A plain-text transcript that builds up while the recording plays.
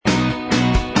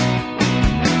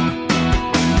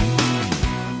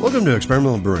Welcome to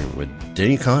Experimental Brewing with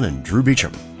Denny Conn and Drew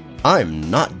Beecham.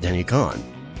 I'm not Denny Conn,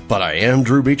 but I am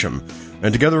Drew Beecham,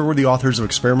 and together we're the authors of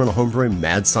Experimental Homebrewing,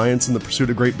 Mad Science in the Pursuit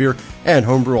of Great Beer, and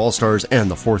Homebrew All-Stars,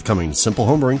 and the forthcoming Simple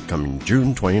Homebrewing, coming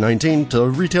June 2019 to a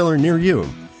retailer near you.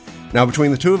 Now,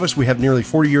 between the two of us, we have nearly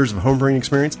 40 years of homebrewing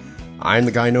experience. I'm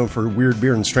the guy known for weird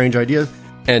beer and strange ideas,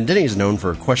 and Denny is known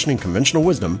for questioning conventional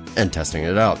wisdom and testing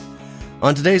it out.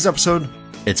 On today's episode,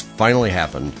 it's finally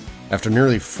happened. After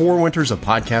nearly 4 winters of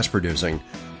podcast producing,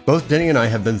 both Denny and I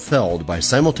have been felled by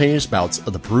simultaneous bouts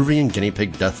of the Peruvian guinea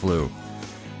pig death flu.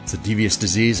 It's a devious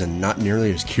disease and not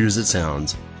nearly as cute as it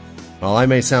sounds. While I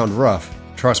may sound rough,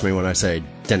 trust me when I say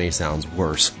Denny sounds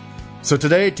worse. So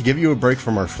today, to give you a break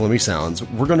from our flimmy sounds,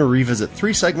 we're going to revisit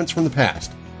 3 segments from the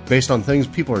past, based on things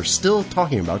people are still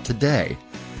talking about today.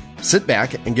 Sit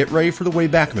back and get ready for the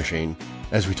Wayback Machine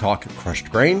as we talk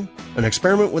crushed grain, an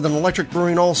experiment with an electric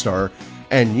brewing all-star,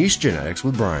 and yeast genetics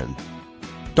with Brian.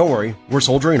 Don't worry, we're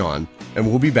soldiering on, and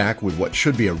we'll be back with what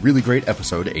should be a really great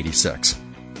episode 86.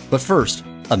 But first,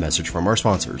 a message from our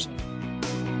sponsors.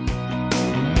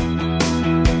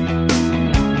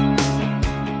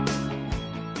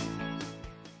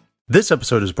 This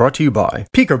episode is brought to you by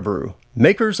Pico Brew,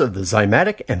 makers of the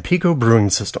Zymatic and Pico brewing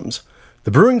systems.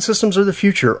 The brewing systems of the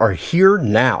future are here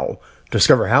now.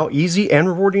 Discover how easy and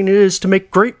rewarding it is to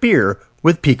make great beer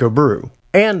with Pico Brew.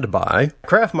 And by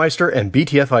Craftmeister and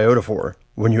BTF Iodophor.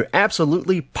 When you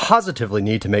absolutely, positively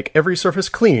need to make every surface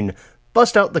clean,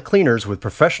 bust out the cleaners with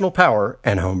professional power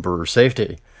and homebrewer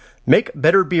safety. Make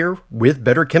better beer with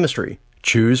better chemistry.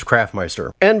 Choose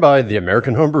Craftmeister. And by the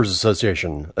American Homebrewers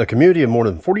Association, a community of more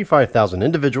than 45,000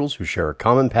 individuals who share a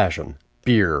common passion,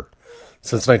 beer.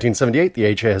 Since 1978, the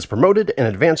AHA has promoted and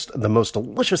advanced the most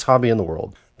delicious hobby in the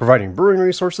world, providing brewing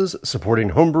resources,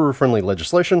 supporting homebrewer-friendly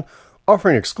legislation,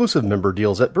 offering exclusive member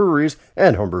deals at breweries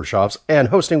and homebrew shops, and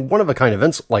hosting one-of-a-kind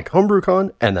events like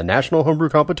HomebrewCon and the National Homebrew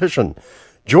Competition.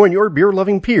 Join your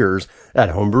beer-loving peers at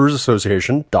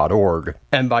homebrewersassociation.org.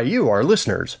 And by you, our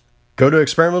listeners. Go to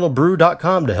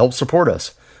experimentalbrew.com to help support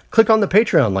us. Click on the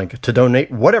Patreon link to donate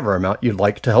whatever amount you'd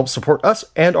like to help support us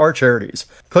and our charities.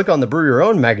 Click on the Brew Your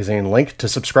Own magazine link to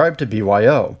subscribe to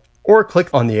BYO. Or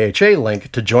click on the AHA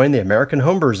link to join the American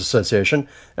Homebrewers Association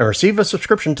and receive a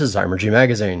subscription to Zymergy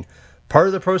magazine. Part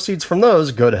of the proceeds from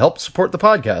those go to help support the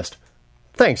podcast.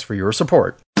 Thanks for your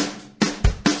support.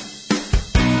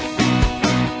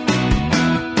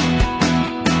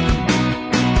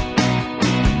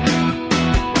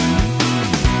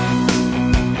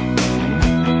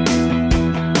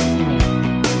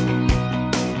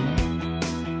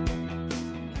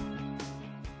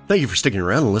 Thank you for sticking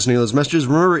around and listening to those messages.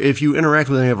 Remember, if you interact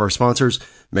with any of our sponsors,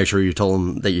 make sure you tell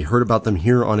them that you heard about them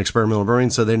here on Experimental Brewing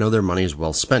so they know their money is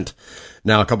well spent.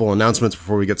 Now, a couple of announcements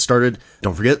before we get started.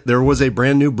 Don't forget, there was a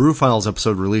brand new Brew Files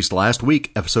episode released last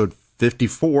week, episode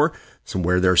 54. So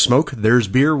where there's smoke, there's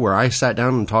beer, where I sat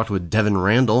down and talked with Devin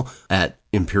Randall at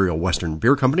Imperial Western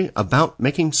Beer Company about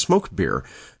making smoked beer.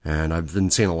 And I've been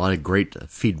seeing a lot of great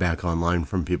feedback online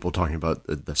from people talking about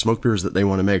the smoked beers that they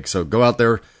want to make. So go out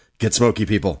there, get smoky,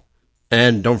 people.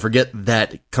 And don't forget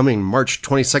that coming March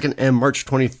 22nd and March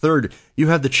 23rd, you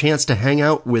have the chance to hang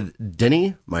out with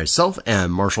Denny, myself,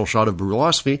 and Marshall Schott of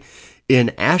Brewlosophy in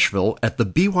Asheville at the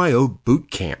BYO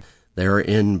Boot Camp. They're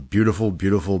in beautiful,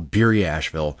 beautiful, beery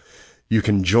Asheville. You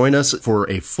can join us for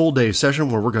a full-day session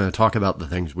where we're going to talk about the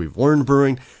things we've learned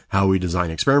brewing, how we design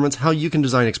experiments, how you can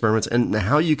design experiments, and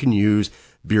how you can use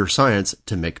beer science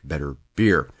to make better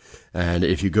beer. And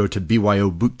if you go to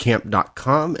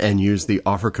byobootcamp.com and use the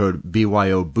offer code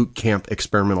BYOBootCamp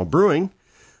Experimental Brewing, you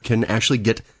can actually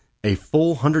get a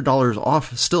full $100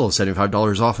 off, still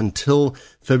 $75 off until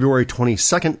February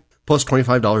 22nd, plus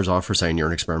 $25 off for saying you're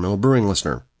an Experimental Brewing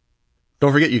listener.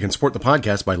 Don't forget you can support the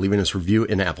podcast by leaving us a review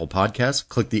in Apple Podcasts.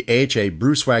 Click the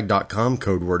AHABrewswag.com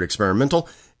code word experimental,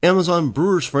 Amazon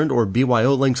Brewer's Friend or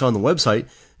BYO links on the website,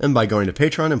 and by going to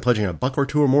Patreon and pledging $1 or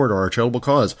 $2 or more to our charitable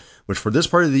cause, which for this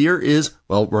part of the year is,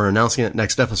 well, we're announcing it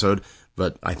next episode,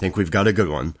 but I think we've got a good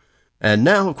one. And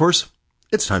now, of course,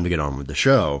 it's time to get on with the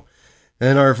show.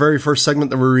 In our very first segment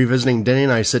that we're revisiting, Denny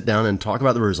and I sit down and talk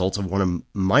about the results of one of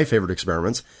my favorite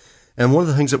experiments, and one of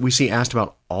the things that we see asked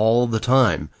about all the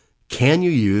time: can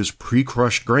you use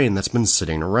pre-crushed grain that's been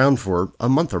sitting around for a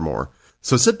month or more?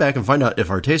 So sit back and find out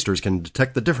if our tasters can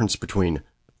detect the difference between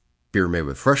beer made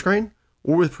with fresh grain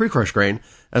or with pre-crushed grain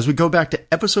as we go back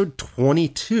to episode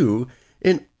 22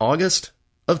 in August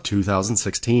of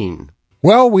 2016.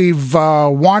 Well, we've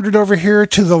wandered over here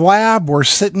to the lab. We're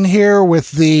sitting here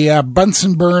with the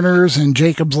Bunsen burners and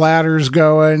Jacob's ladders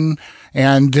going,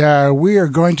 And we are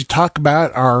going to talk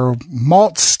about our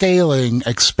malt staling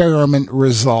experiment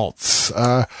results.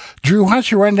 Drew, why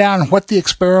don't you run down what the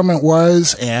experiment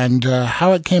was and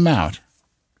how it came out?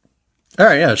 All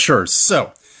right, yeah, sure.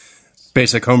 So,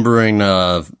 basic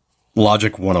homebrewing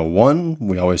logic 101.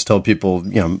 We always tell people,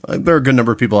 there are a good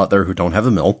number of people out there who don't have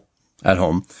a mill at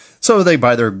home. So they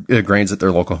buy their grains at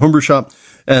their local homebrew shop,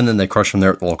 and then they crush them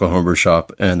there at the local homebrew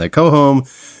shop, and they go home.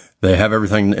 They have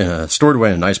everything stored away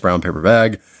in a nice brown paper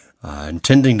bag,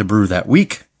 intending to brew that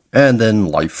week, and then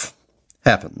life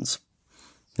happens.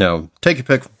 Take a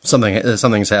pick.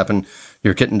 Something's happened.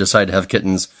 Your kitten decided to have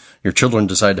kittens. Your children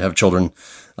decide to have children.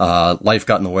 Life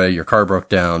got in the way. Your car broke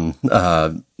down.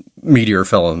 Meteor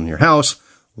fell on your house.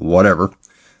 Whatever.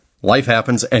 Life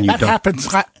happens, and you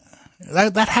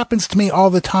That happens to me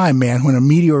all the time, man. When a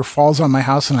meteor falls on my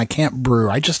house and I can't brew,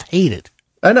 I just hate it.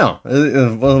 I know.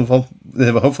 Well,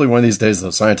 hopefully one of these days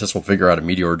the scientists will figure out a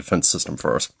meteor defense system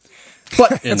for us.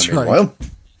 But in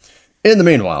the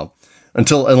meanwhile,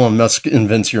 until Elon Musk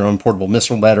invents your own portable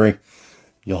missile battery,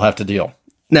 you'll have to deal.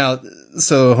 Now,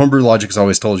 so Homebrew Logic has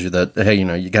always told you that, hey,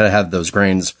 you got to have those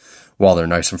grains while they're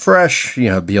nice and fresh, be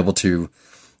able to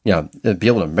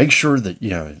make sure that,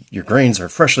 your grains are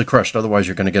freshly crushed. Otherwise,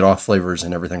 you're going to get off flavors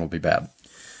and everything will be bad.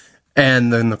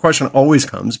 And then the question always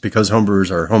comes, because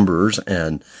homebrewers are homebrewers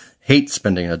and hate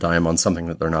spending a dime on something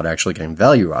that they're not actually getting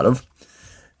value out of.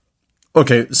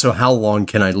 Okay, so how long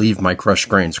can I leave my crushed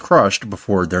grains crushed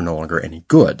before they're no longer any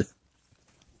good?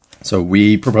 So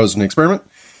we proposed an experiment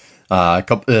to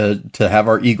have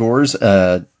our Igors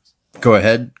go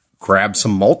ahead, grab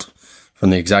some malt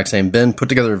from the exact same bin, put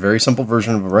together a very simple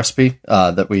version of a recipe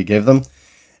that we gave them,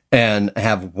 and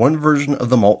have one version of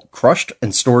the malt crushed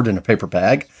and stored in a paper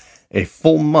bag a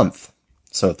full month,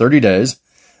 so 30 days,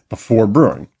 before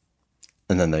brewing.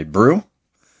 And then they brew,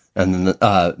 and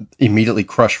then immediately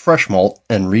crush fresh malt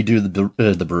and redo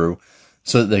the brew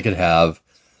so that they could have,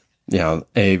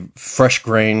 a fresh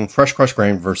crushed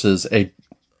grain versus a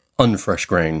unfresh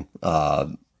grain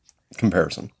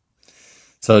comparison.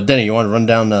 So, Denny, you want to run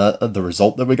down the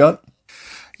result that we got?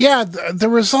 Yeah, the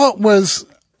result was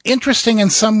interesting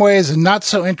in some ways and not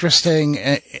so interesting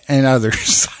in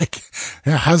others.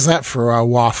 How's that for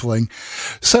waffling?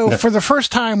 So for the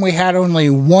first time, we had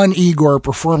only one Igor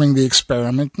performing the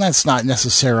experiment. That's not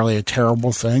necessarily a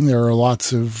terrible thing. There are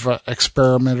lots of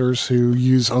experimenters who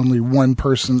use only one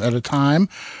person at a time.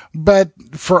 But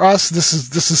for us, this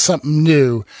is something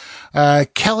new.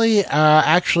 Kelly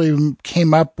actually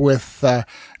came up with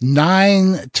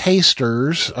 9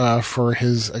 tasters for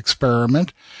his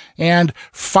experiment, and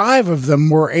 5 of them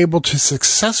were able to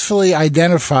successfully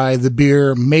identify the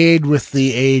beer made with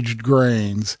the aged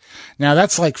grains. Now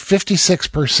that's like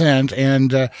 56%,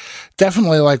 and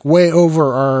definitely like way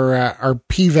over our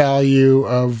p-value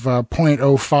of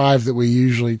 0.05 that we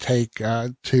usually take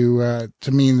to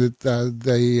mean that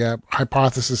the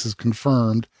hypothesis is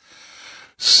confirmed.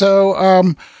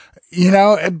 So,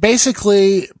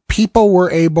 basically people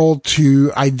were able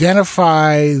to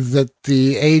identify that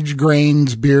the aged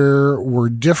grains beer were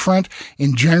different.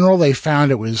 In general, they found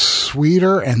it was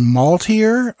sweeter and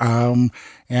maltier. And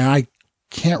I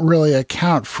can't really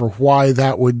account for why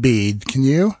that would be. Can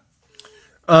you?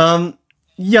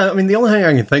 Yeah, I mean, the only thing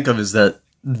I can think of is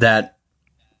that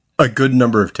a good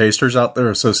number of tasters out there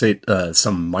associate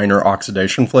some minor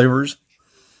oxidation flavors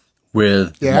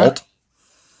with malt.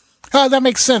 That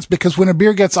makes sense, because when a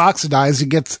beer gets oxidized, it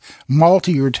gets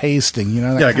maltier tasting.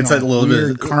 It gets that little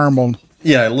bit of caramel.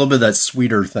 Yeah, a little bit of that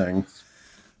sweeter thing.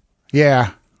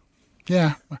 Yeah.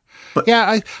 But,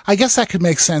 I guess that could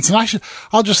make sense. And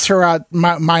I'll just throw out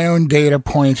my own data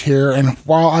point here. And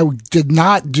while I did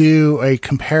not do a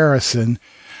comparison,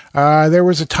 there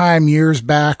was a time years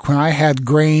back when I had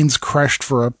grains crushed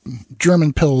for a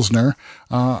German Pilsner.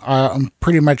 I'm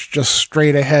pretty much just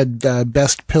straight ahead,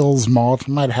 best Pils malt.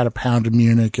 Might have had a pound of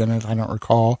Munich in it. I don't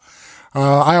recall.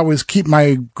 I always keep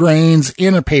my grains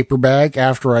in a paper bag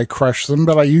after I crush them,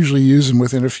 but I usually use them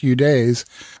within a few days.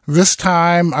 This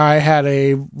time I had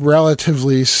a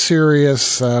relatively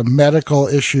serious medical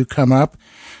issue come up,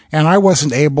 and I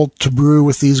wasn't able to brew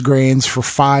with these grains for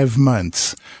 5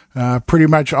 months. Pretty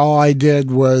much all I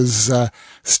did was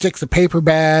stick the paper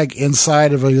bag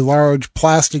inside of a large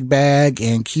plastic bag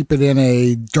and keep it in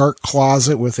a dark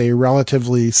closet with a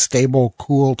relatively stable,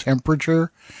 cool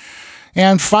temperature.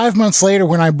 And 5 months later,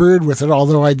 when I brewed with it,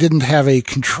 although I didn't have a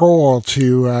control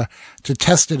to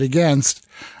test it against,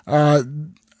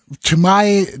 to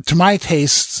my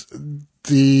tastes,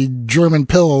 the German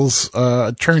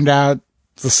Pils turned out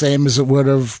the same as it would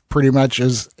have pretty much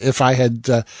as if I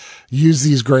had used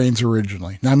these grains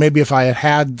originally. Now, maybe if I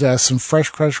had some fresh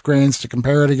crushed grains to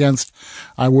compare it against,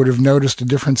 I would have noticed a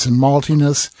difference in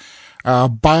maltiness.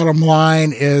 Bottom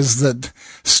line is that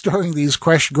storing these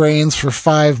crushed grains for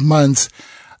 5 months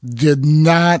did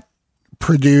not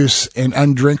produce an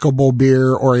undrinkable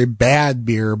beer or a bad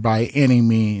beer by any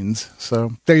means.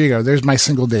 So there you go. There's my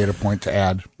single data point to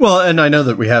add. Well, and I know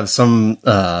that we have some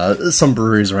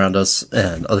breweries around us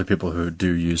and other people who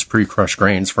do use pre-crushed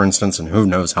grains, for instance, and who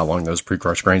knows how long those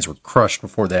pre-crushed grains were crushed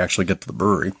before they actually get to the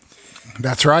brewery.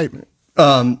 That's right.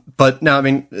 But now, I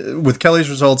mean, with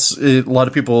Kelly's results, a lot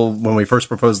of people, when we first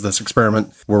proposed this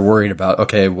experiment, were worried about,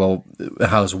 okay, well,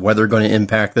 how's weather going to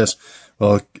impact this?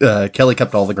 Well, Kelly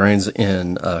kept all the grains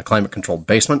in a climate-controlled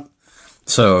basement.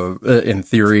 So, in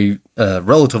theory,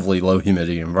 relatively low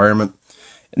humidity environment.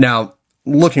 Now,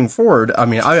 looking forward, I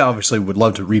mean, I obviously would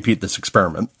love to repeat this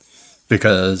experiment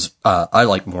because I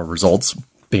like more results,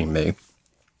 being me.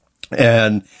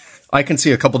 And I can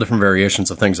see a couple different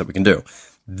variations of things that we can do.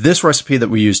 This recipe that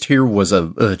we used here was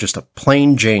just a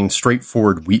plain Jane,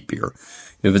 straightforward wheat beer.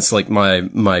 If it's like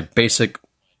my basic,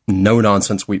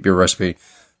 no-nonsense wheat beer recipe,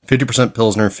 50%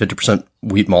 Pilsner, 50%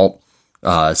 wheat malt,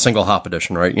 single hop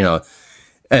edition, right? You know,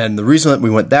 and the reason that we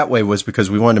went that way was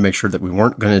because we wanted to make sure that we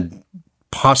weren't going to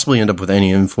possibly end up with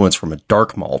any influence from a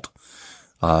dark malt,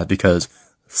 because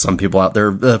some people out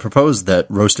there propose that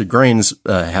roasted grains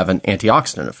have an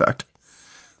antioxidant effect.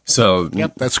 So,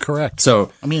 yep, that's correct.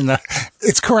 So, I mean,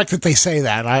 it's correct that they say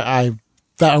that. I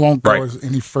won't go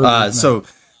any further. So,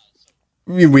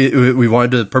 we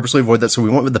wanted to purposely avoid that, so we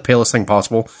went with the palest thing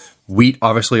possible. Wheat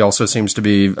obviously also seems to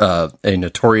be a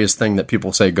notorious thing that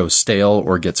people say goes stale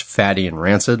or gets fatty and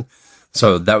rancid.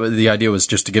 So the idea was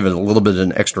just to give it a little bit of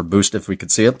an extra boost if we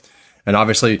could see it. And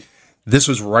obviously, this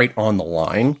was right on the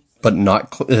line, but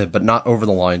not over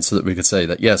the line, so that we could say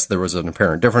that yes, there was an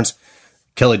apparent difference.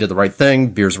 Kelly did the right thing.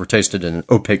 Beers were tasted in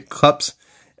opaque cups,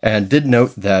 and did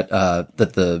note that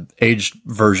that the aged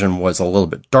version was a little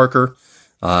bit darker.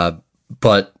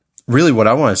 But really, what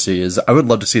I want to see is I would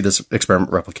love to see this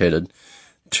experiment replicated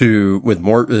with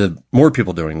more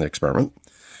people doing the experiment,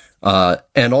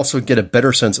 and also get a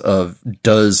better sense of,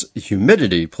 does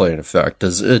humidity play an effect?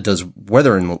 Does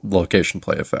weather and location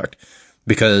play an effect?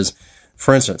 Because,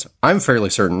 for instance, I'm fairly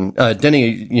certain,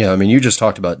 Denny, you know, I mean, you just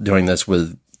talked about doing this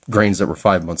with grains that were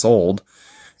 5 months old,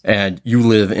 and you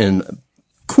live in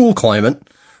cool climate,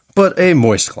 but a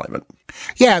moist climate.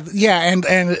 Yeah, and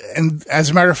as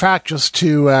a matter of fact, just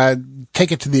to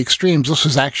take it to the extremes, this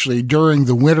was actually during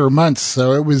the winter months,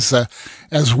 so it was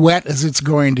as wet as it's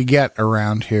going to get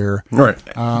around here. Right,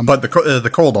 but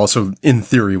the cold also, in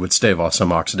theory, would stave off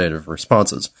some oxidative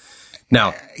responses.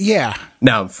 Now, yeah.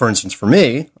 Now, for instance, for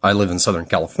me, I live in Southern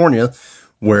California,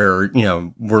 where, you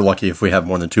know, we're lucky if we have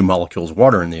more than 2 molecules of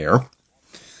water in the air,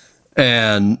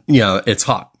 and, you know, it's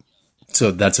hot,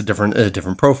 so that's a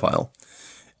different profile.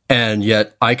 And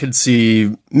yet I could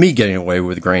see me getting away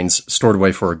with grains stored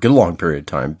away for a good long period of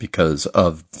time because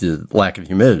of the lack of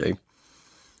humidity.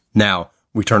 Now,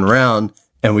 we turn around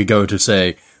and we go to,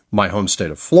 say, my home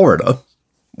state of Florida,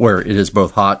 where it is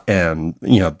both hot and,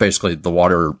 you know, basically the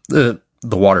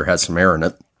water has some air in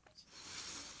it,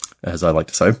 as I like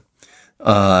to say.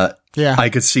 Yeah. I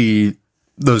could see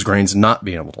those grains not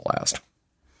being able to last.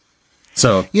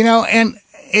 So, you know, and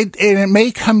it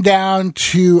may come down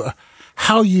to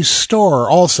how you store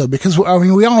also, because, I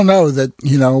mean, we all know that,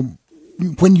 you know,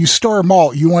 when you store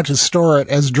malt, you want to store it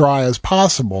as dry as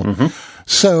possible. Mm-hmm.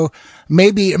 So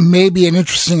maybe an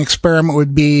interesting experiment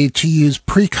would be to use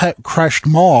pre-cut crushed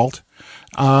malt,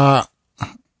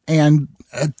 and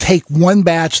take one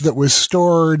batch that was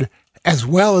stored as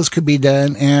well as could be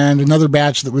done, and another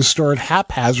batch that was stored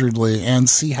haphazardly, and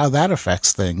see how that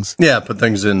affects things. Yeah, put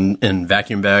things in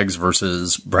vacuum bags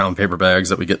versus brown paper bags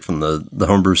that we get from the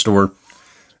homebrew store.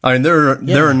 I mean, there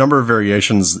are a number of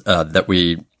variations that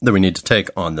we need to take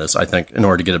on this, I think, in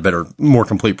order to get a better, more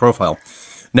complete profile.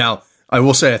 Now, I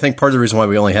will say, I think part of the reason why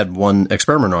we only had one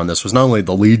experiment on this was not only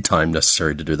the lead time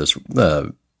necessary to do this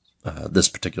this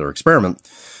particular experiment,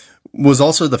 was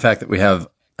also the fact that we have,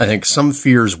 I think, some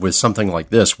fears with something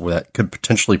like this that could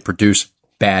potentially produce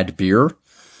bad beer,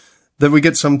 that we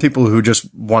get some people who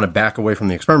just want to back away from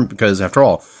the experiment because, after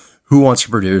all, who wants to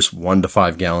produce 1 to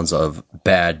 5 gallons of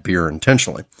bad beer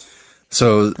intentionally?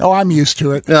 So, I'm used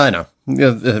to it. I know.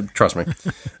 Trust me.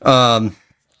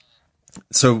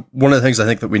 So one of the things I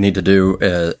think that we need to do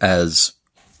as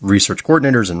research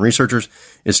coordinators and researchers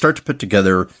is start to put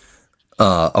together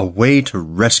a way to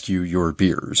rescue your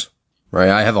beers. Right?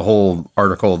 I have a whole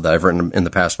article that I've written in the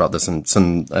past about this in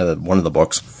one of the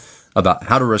books. about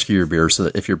how to rescue your beer so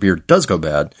that if your beer does go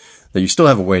bad, that you still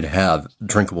have a way to have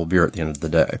drinkable beer at the end of the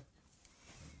day.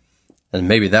 And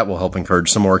maybe that will help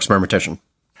encourage some more experimentation.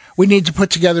 We need to put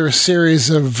together a series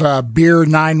of beer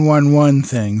 911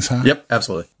 things, huh? Yep,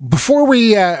 absolutely. Before we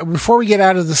get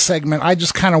out of this segment, I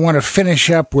just kind of want to finish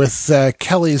up with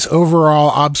Kelly's overall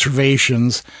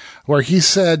observations, where he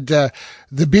said the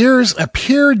beers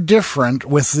appear different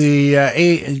with the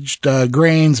aged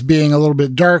grains being a little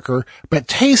bit darker, but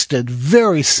tasted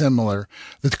very similar.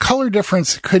 The color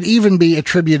difference could even be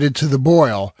attributed to the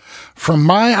boil. From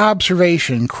my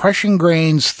observation, crushing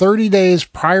grains 30 days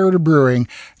prior to brewing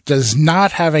does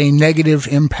not have a negative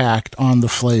impact on the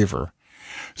flavor.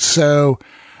 So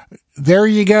there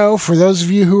you go. For those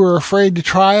of you who are afraid to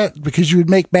try it because you would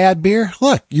make bad beer,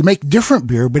 look, you make different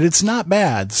beer, but it's not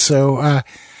bad. So,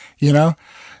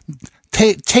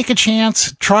 take a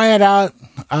chance, try it out,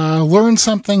 learn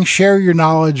something, share your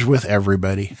knowledge with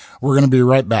everybody. We're going to be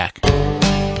right back.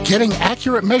 Getting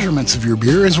accurate measurements of your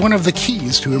beer is one of the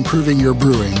keys to improving your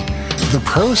brewing. The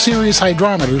Pro Series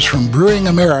hydrometers from Brewing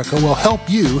America will help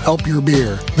you help your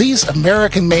beer. These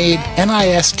American-made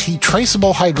NIST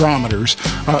traceable hydrometers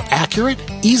are accurate,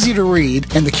 easy to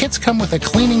read, and the kits come with a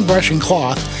cleaning brush and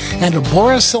cloth and a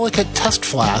borosilicate test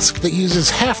flask that uses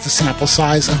half the sample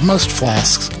size of most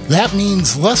flasks. That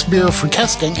means less beer for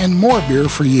testing and more beer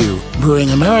for you. Brewing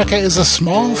America is a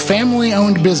small,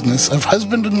 family-owned business of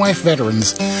husband and wife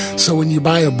veterans, so when you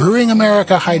buy a Brewing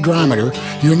America hydrometer,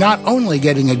 you're not only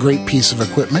getting a great piece of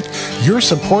equipment, you're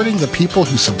supporting the people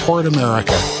who support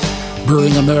America.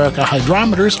 Brewing America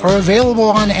hydrometers are available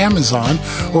on Amazon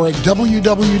or at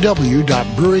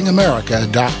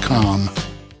www.brewingamerica.com.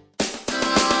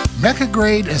 Mecca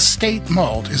Grade Estate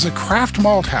Malt is a craft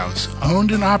malt house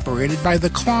owned and operated by the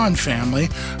Klon family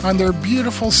on their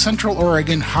beautiful Central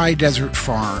Oregon high desert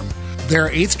farm. Their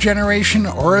 8th generation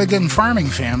Oregon farming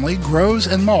family grows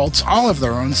and malts all of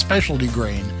their own specialty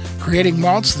grain, creating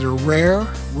malts that are rare,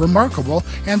 remarkable,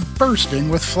 and bursting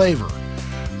with flavor.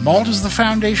 Malt is the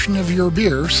foundation of your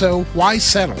beer, so why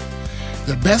settle?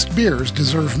 The best beers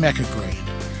deserve Mecca Grade.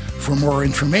 For more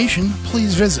information,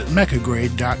 please visit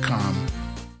meccagrade.com.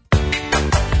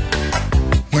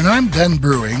 When I'm done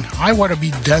brewing, I want to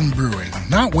be done brewing,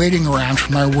 not waiting around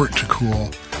for my wort to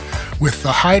cool. With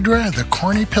the Hydra, the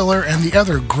Corny Pillar, and the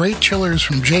other great chillers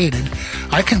from Jaded,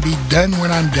 I can be done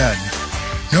when I'm done.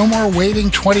 No more waiting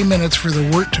 20 minutes for the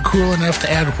wort to cool enough to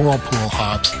add Whirlpool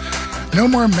hops. No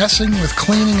more messing with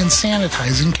cleaning and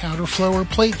sanitizing counterflow or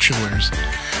plate chillers.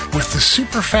 With the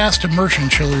super fast immersion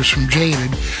chillers from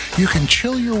Jaded, you can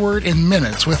chill your wort in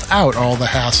minutes without all the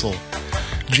hassle.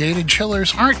 Jaded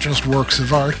chillers aren't just works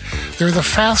of art, they're the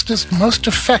fastest, most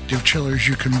effective chillers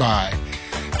you can buy.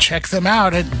 Check them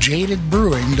out at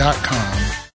jadedbrewing.com.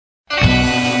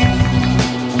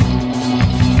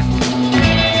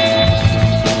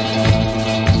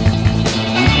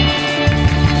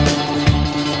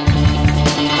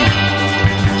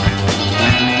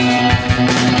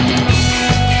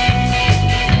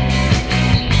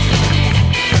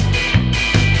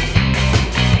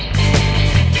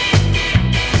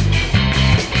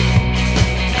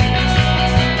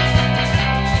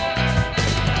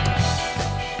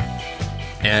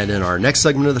 And in our next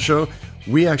segment of the show,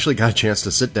 we actually got a chance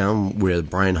to sit down with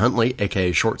Brian Huntley,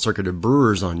 aka Short Circuited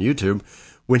Brewers on YouTube,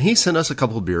 when he sent us a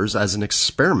couple of beers as an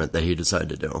experiment that he decided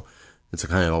to do. It's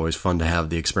kind of always fun to have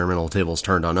the experimental tables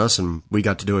turned on us, and we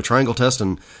got to do a triangle test,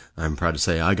 and I'm proud to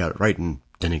say I got it right and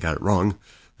Denny got it wrong.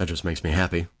 That just makes me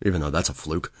happy, even though that's a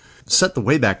fluke. Set the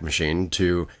Wayback Machine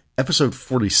to episode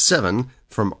 47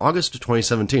 from August of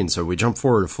 2017, so we jump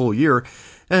forward a full year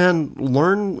and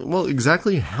learn, well,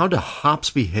 exactly how do hops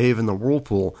behave in the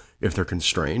whirlpool if they're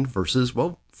constrained versus,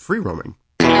 well, free roaming.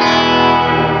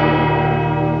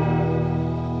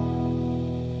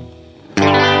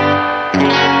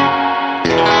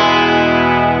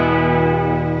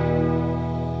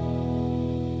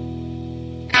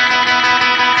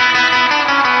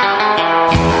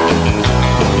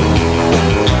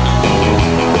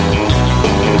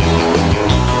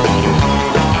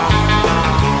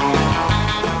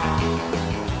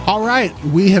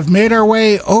 We have made our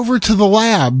way over to the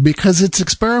lab because it's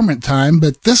experiment time,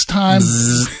 but this time,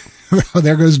 oh,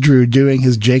 there goes Drew doing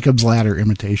his Jacob's Ladder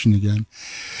imitation again.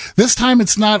 This time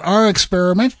it's not our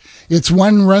experiment. It's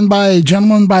one run by a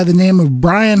gentleman by the name of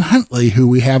Brian Huntley, who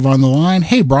we have on the line.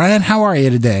 Hey, Brian, how are you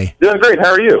today? Doing great.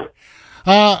 How are you?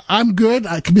 I'm good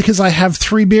because I have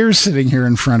 3 beers sitting here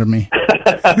in front of me.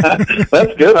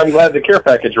 That's good. I'm glad the care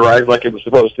package arrived like it was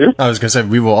supposed to. I was going to say,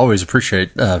 we will always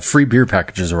appreciate free beer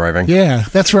packages arriving. Yeah,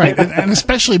 that's right. And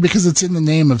especially because it's in the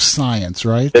name of science,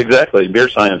 right? Exactly, beer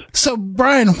science. So,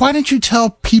 Brian, why don't you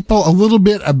tell people a little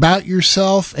bit about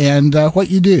yourself and what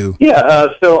you do? Yeah,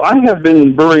 so I have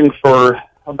been brewing for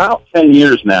about 10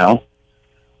 years now.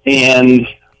 And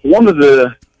one of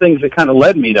the things that kind of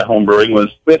led me to home brewing was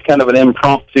we had kind of an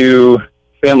impromptu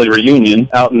family reunion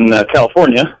out in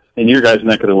California, in your guys'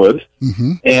 neck of the woods.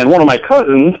 Mm-hmm. And one of my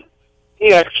cousins,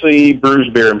 he actually brews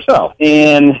beer himself.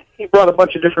 And he brought a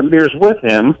bunch of different beers with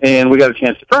him, and we got a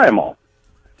chance to try them all.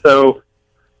 So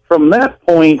from that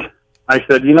point, I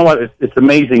said, you know what, it's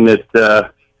amazing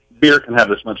that beer can have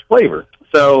this much flavor.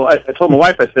 So I told my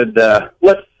wife, I said,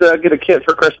 let's get a kit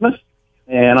for Christmas,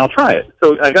 and I'll try it.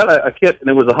 So I got a kit, and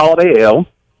it was a holiday ale,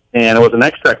 and it was an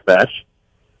extract batch.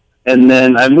 And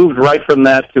then I moved right from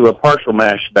that to a partial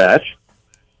mash batch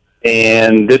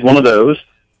and did one of those.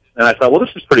 And I thought, well, this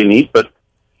is pretty neat, but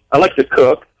I like to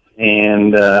cook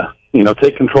and,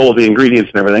 take control of the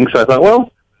ingredients and everything. So I thought,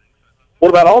 well, what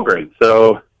about all grain?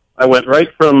 So I went right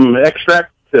from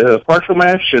extract to partial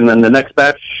mash, and then the next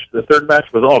batch, the third batch,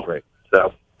 was all grain.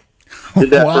 So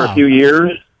did that for a few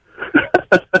years.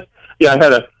 Yeah, I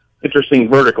had an interesting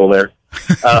vertical there.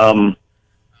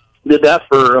 Did that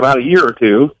for about a year or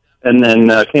two, and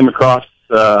then came across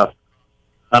an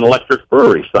electric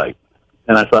brewery site.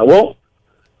 And I thought, well,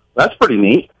 that's pretty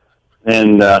neat.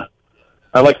 And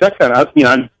I like that kind of,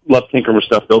 I love tinkering with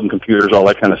stuff, building computers, all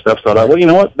that kind of stuff. So I thought, well, you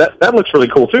know what, that looks really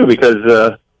cool, too,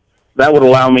 because that would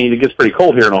allow me, it gets pretty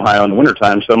cold here in Ohio in the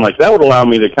wintertime, so I'm like, that would allow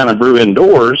me to kind of brew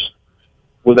indoors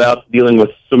without dealing with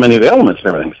so many of the elements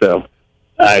and everything. So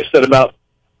I set about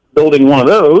building one of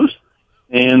those,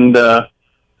 and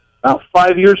about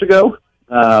 5 years ago,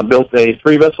 built a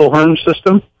 3-vessel Herm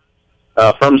system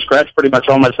from scratch, pretty much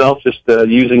all myself, just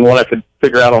using what I could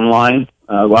figure out online.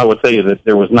 Well, I would tell you that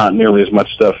there was not nearly as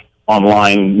much stuff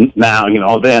online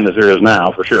now, then as there is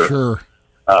now, for sure. Sure.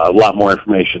 A lot more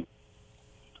information.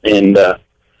 And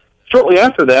shortly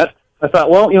after that, I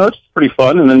thought, well, it's pretty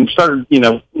fun, and then started,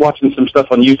 watching some stuff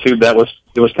on YouTube.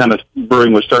 It was kind of,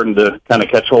 brewing was starting to kind of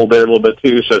catch hold there a little bit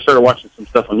too, so I started watching some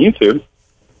stuff on YouTube.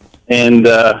 And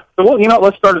so, well,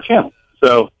 let's start a channel.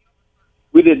 So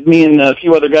me and a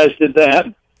few other guys did that,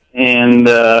 and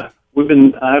we've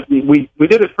been, we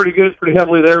did it pretty good, pretty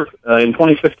heavily there in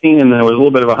 2015, and there was a little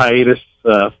bit of a hiatus,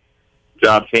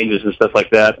 job changes and stuff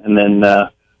like that. And then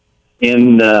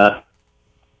in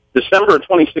December of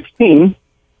 2016,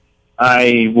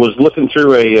 I was looking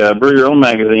through a Brew Your Own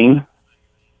magazine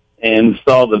and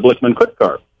saw the Blickman Quick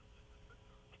Cart.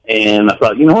 And I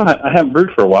thought, you know what, I haven't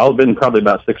brewed for a while. It's been probably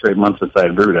about 6 or 8 months since I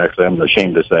had brewed, actually. I'm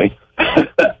ashamed to say.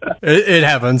 It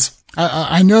happens.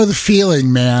 I know the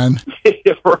feeling, man.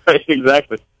 Right,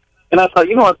 exactly. And I thought,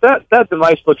 you know what, that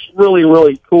device looks really,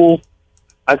 really cool.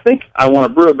 I think I want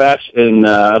to brew a batch, and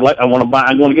I'm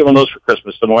going to get one of those for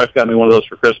Christmas. So my wife got me one of those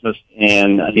for Christmas,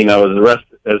 and the rest,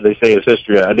 as they say, is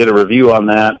history. I did a review on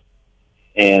that,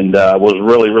 and was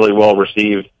really, really well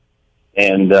received.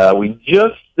 And we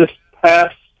just this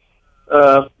past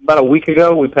about a week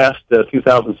ago, we passed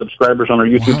 2,000 subscribers on our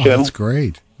YouTube channel. That's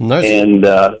great. Nice. And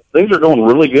things are going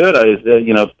really good.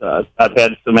 I've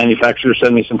had some manufacturers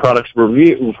send me some products for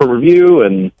review,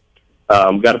 and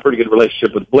got a pretty good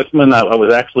relationship with Blickman. I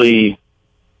was actually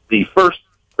the first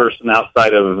person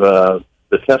outside of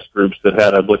the test groups that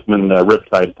had a Blickman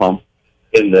Riptide pump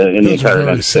in the entire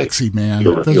United States. Sexy, man.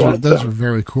 Those are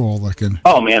very cool looking.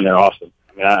 Oh man, they're awesome.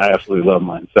 I mean, I absolutely love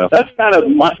mine. So that's kind of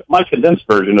my condensed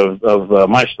version of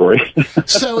my story.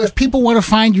 So if people want to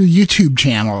find your YouTube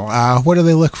channel, what do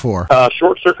they look for?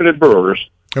 Short Circuited Brewers.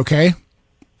 Okay,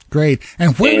 great.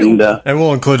 And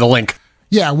we'll include a link.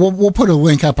 Yeah, we'll put a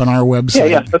link up on our website.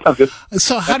 Yeah, that sounds good.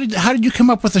 So how did you come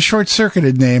up with the Short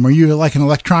Circuited name? Are you like an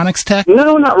electronics tech?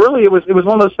 No, not really. It was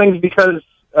one of those things because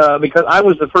I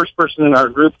was the first person in our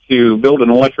group to build an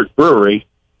electric brewery.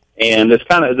 And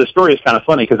the story is kind of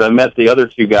funny because I met the other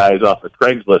two guys off of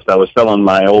Craigslist. I was selling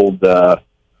my old kegel.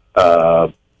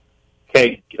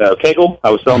 I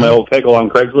was selling my old kegel on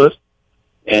Craigslist,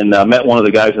 and met one of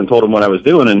the guys and told him what I was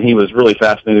doing, and he was really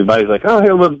fascinated by it. He's like, "Oh, hey,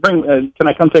 can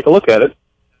I come take a look at it?"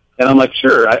 And I'm like,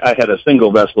 "Sure." I had a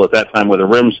single vessel at that time with a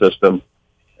rim system,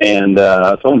 and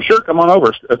I told him, "Sure, come on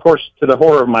over." Of course, to the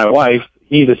horror of my wife,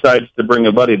 he decides to bring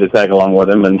a buddy to tag along with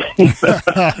him, and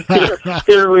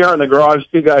here we are in the garage,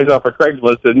 two guys off of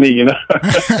Craigslist and me,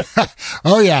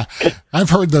 Oh, yeah. I've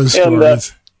heard those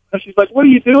stories. And she's like, "What are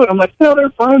you doing?" I'm like, "No, they're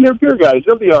fine. They're beer guys.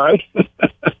 They'll be all right."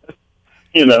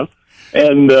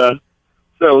 And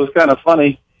so So it was kind of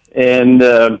funny. And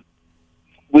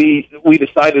we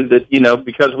decided that,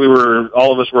 because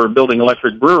all of us were building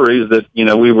electric breweries, that,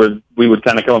 we would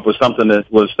kind of come up with something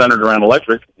that was centered around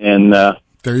electric. And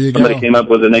there you somebody came up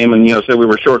with a name and, said we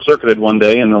were short-circuited one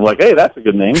day. And they're like, hey, that's a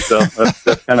good name. So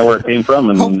that's kind of where it came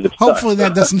from. And hopefully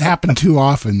that doesn't happen too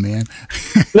often, man.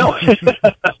 No,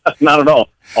 not at all.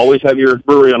 Always have your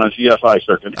brewery on a GFI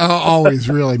circuit. Oh, always,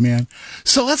 really, man.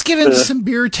 So let's get into some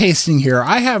beer tasting here.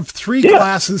 I have 3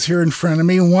 glasses here in front of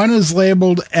me. One is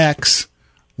labeled X,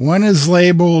 one is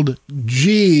labeled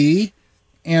G,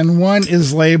 and one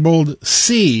is labeled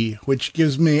C, which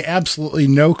gives me absolutely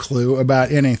no clue about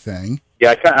anything.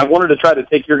 Yeah, I wanted to try to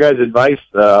take your guys' advice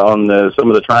on some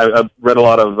of the I've read a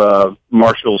lot of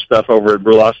Marshall stuff over at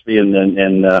Brewlosophy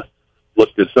and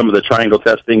looked at some of the triangle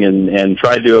testing and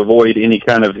tried to avoid any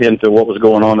kind of hint of what was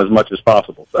going on as much as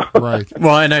possible. So. Right.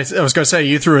 Well, and I was going to say,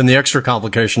 you threw in the extra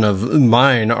complication of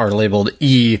mine are labeled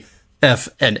E, F,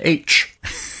 and H.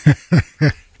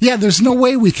 Yeah, there's no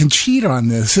way we can cheat on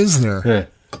this, is there? Yeah.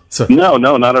 So, No,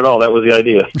 not at all. That was the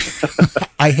idea.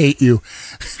 I hate you.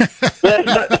 Is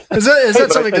that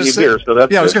something to say? Beer, so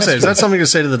that's I was going to say, is that something to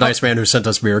say to the nice man who sent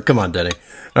us beer? Come on, Denny.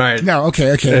 All right. No,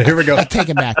 okay. Here we go. I take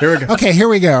it back. Here we go. Okay, here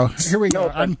we go.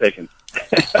 I'm taken.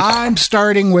 I'm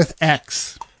starting with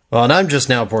X. Well, and I'm just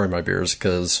now pouring my beers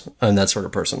because I'm that sort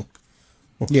of person.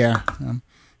 Yeah.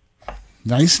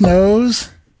 Nice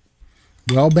nose.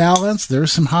 Well balanced.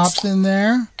 There's some hops in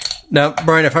there. Now,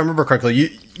 Brian, if I remember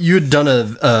correctly, you had done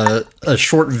a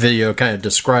short video kind of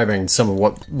describing some of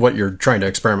what you're trying to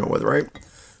experiment with, right?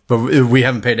 But we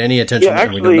haven't paid any attention. Yeah,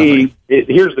 actually,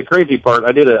 here's the crazy part.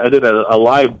 I did a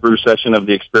live brew session of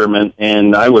the experiment,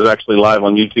 and I was actually live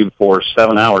on YouTube for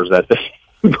 7 hours that day.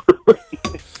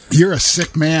 You're a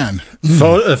sick man.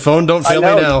 Phone don't fail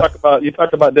me now. You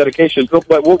talked about dedication.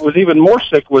 But what was even more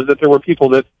sick was that there were people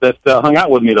that hung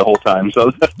out with me the whole time.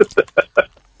 So.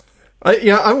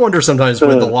 I wonder sometimes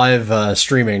with the live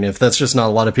streaming if that's just not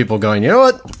a lot of people going, you know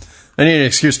what? I need an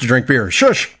excuse to drink beer.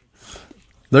 Shush!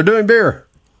 They're doing beer.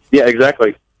 Yeah,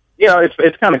 exactly.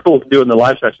 It's kind of cool to do in the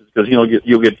live sessions because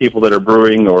you'll get people that are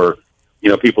brewing or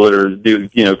people that are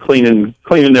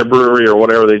cleaning their brewery or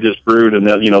whatever they just brewed, and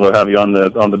they'll have you on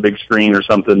the big screen or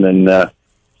something, and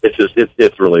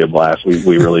it's really a blast.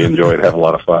 We really enjoy it, have a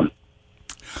lot of fun.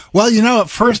 Well, at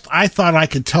first I thought I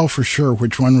could tell for sure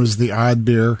which one was the odd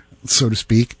beer, so to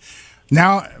speak.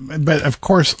 Now, but of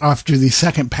course, after the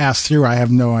second pass through, I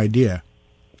have no idea.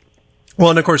 Well,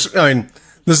 and of course, I mean,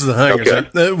 this is the thing. Okay.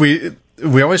 Is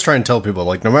we always try and tell people,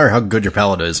 like, no matter how good your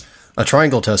palate is, a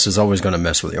triangle test is always going to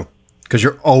mess with you because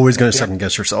you're always going to second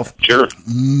guess yourself. Sure.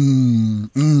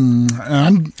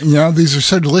 These are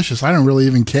so delicious. I don't really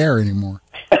even care anymore.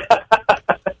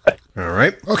 All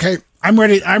right. Okay. I'm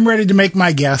ready to make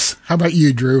my guess. How about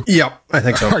you, Drew? Yep, I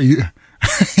think so. Are you?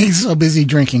 He's so busy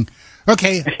drinking.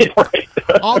 Okay. Right.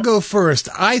 I'll go first.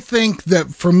 I think that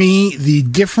for me, the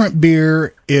different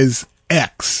beer is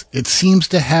X. It seems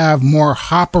to have more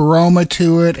hop aroma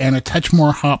to it and a touch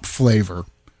more hop flavor.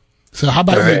 So how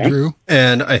about you, Drew?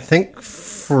 And I think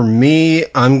for me,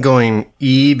 I'm going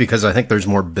E because I think there's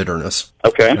more bitterness.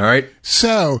 Okay. All right.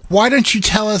 So why don't you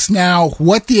tell us now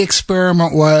what the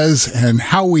experiment was and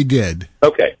how we did?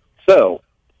 Okay. So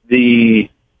the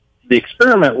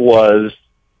experiment was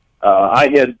I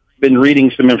had been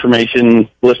reading some information,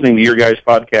 listening to your guys'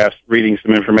 podcast, reading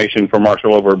some information from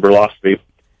Marshall over at Brewlosophy.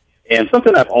 And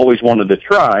something I've always wanted to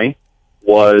try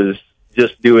was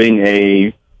just doing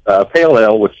a pale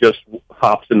ale with just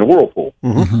hops in the whirlpool.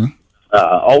 Mm-hmm.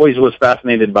 Always was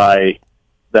fascinated by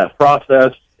that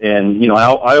process. And, I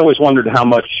always wondered how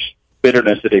much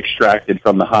bitterness it extracted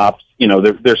from the hops.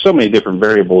 There's so many different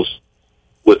variables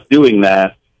with doing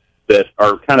that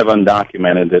are kind of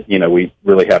undocumented that, we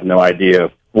really have no idea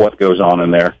what goes on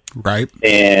in there. Right.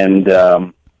 And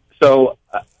so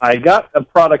I got a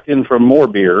product in from More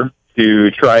Beer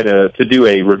to try to do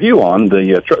a review on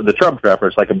the Trub Trapper.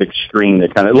 It's like a big screen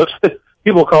that kind of looks,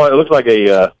 people call it looks like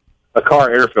a car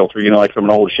air filter, like from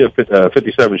an old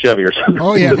 57 Chevy or something.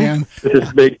 Oh yeah, man.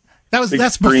 This big.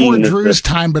 That's before Drew's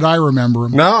time, but I remember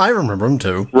him. No, I remember him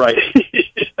too. Right.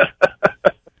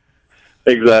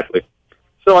 Exactly.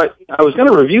 So I was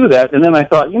going to review that, and then I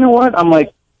thought, you know what? I'm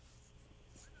like,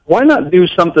 why not do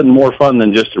something more fun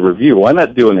than just a review? Why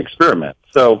not do an experiment?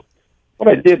 So what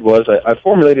I did was I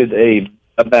formulated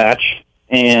a batch,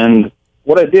 and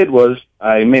what I did was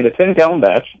I made a 10-gallon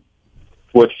batch,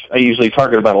 which I usually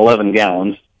target about 11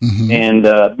 gallons, and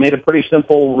made a pretty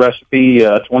simple recipe,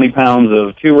 20 pounds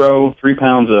of two-row, 3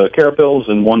 pounds of carapils,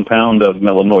 and 1 pound of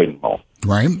melanoidin malt.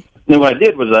 Right. And then what I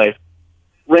did was I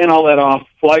ran all that off,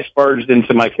 fly sparged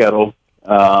into my kettle,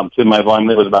 to my volume.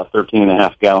 It was about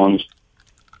 13.5 gallons.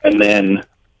 And then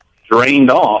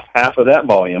drained off half of that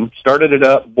volume, started it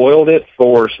up, boiled it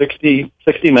for 60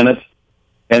 minutes,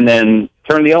 and then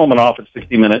turned the element off at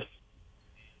 60 minutes,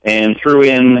 and threw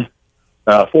in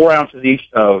 4 ounces each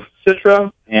of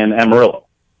Citra and Amarillo.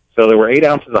 So there were 8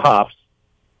 ounces of hops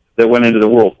that went into the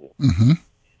whirlpool. Mm-hmm.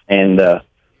 And I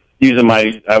was using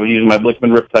my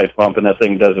Blickman Riptide pump, and that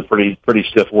thing does a pretty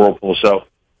stiff whirlpool. So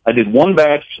I did one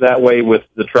batch that way with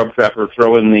the Trub Trapper,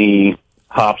 throwing the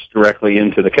hops directly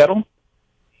into the kettle.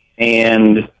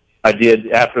 And I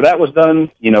did, after that was done,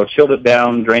 chilled it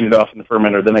down, drained it off in the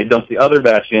fermenter. Then I dumped the other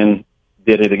batch in,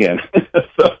 did it again.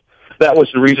 So that was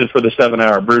the reason for the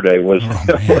 7-hour brew day was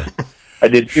I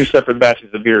did 2 separate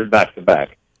batches of beer back to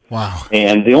back. Wow.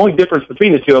 And the only difference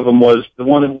between the two of them was the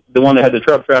one that had the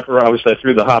Trub Trapper, obviously I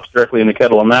threw the hops directly in the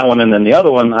kettle on that one, and then the other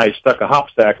one I stuck a hop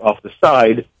stack off the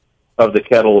side of the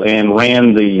kettle and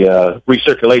ran the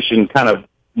recirculation kind of,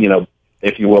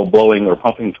 if you will, blowing or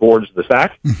pumping towards the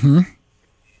sack. Mm-hmm.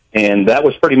 And that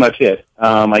was pretty much it.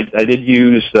 I did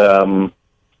use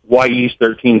Y Yeast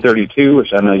 1332,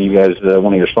 which I know you guys,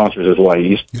 one of your sponsors is Y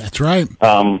Yeast. That's right.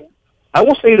 I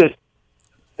will say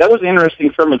that was an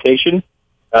interesting fermentation,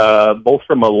 both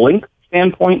from a length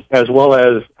standpoint as well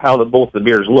as how both the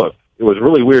beers looked. It was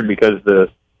really weird because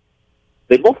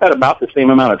they both had about the same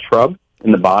amount of trub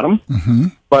in the bottom, mm-hmm.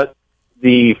 but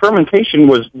the fermentation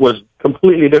was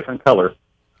completely different color.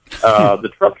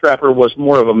 The Trub Trapper was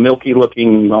more of a milky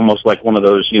looking, almost like one of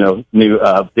those, new,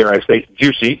 dare I say,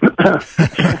 juicy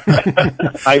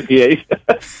IPAs.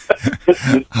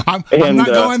 I'm not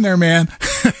going there, man.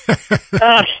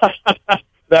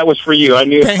 That was for you. I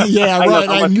knew. Yeah, right.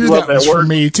 I knew that was for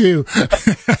me too.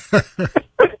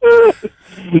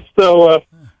 So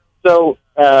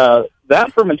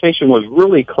that fermentation was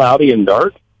really cloudy and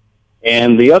dark,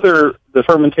 and the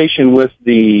fermentation with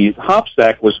the hop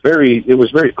stack was very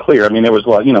clear. I mean, there was a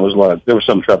lot, there was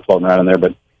some Trub floating around in there,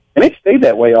 and it stayed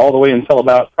that way all the way until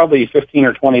about probably 15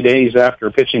 or 20 days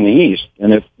after pitching the yeast,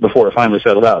 before it finally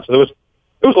settled out. So there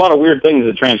was a lot of weird things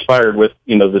that transpired with,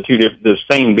 the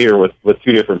same beer with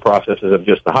 2 different processes of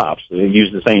just the hops. They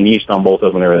used the same yeast on both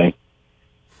of them and everything.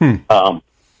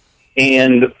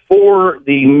 And for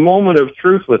the moment of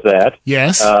truth with that,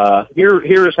 yes,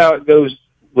 here is how it goes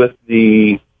with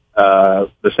the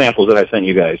samples that I sent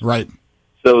you guys. Right.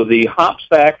 So the hop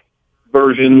stack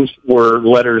versions were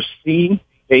letters C,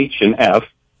 H, and F.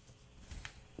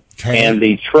 Okay. And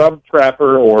the Trub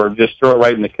Trapper, or just throw it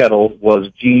right in the kettle, was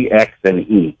G, X, and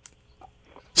E.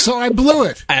 So I blew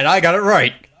it. And I got it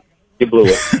right. You blew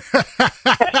it.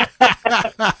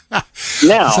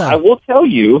 Now, I will tell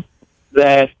you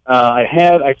that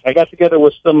I got together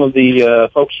with some of the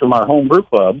folks from our home brew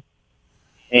club,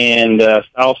 and I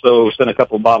also sent a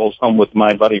couple of bottles home with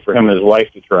my buddy for him and his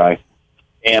wife to try.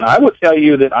 And I would tell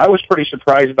you that I was pretty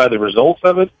surprised by the results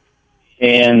of it.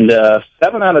 And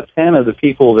 7 out of 10 of the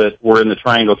people that were in the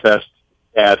triangle test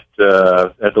at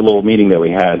the little meeting that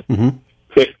we had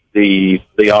picked the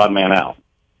odd man out.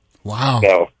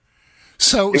 Wow.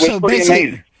 So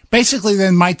basically,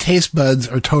 then my taste buds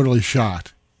are totally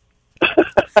shot.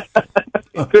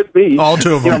 It could be. All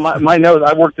 2 of them. My nose,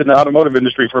 I worked in the automotive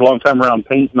industry for a long time around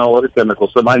paint and all other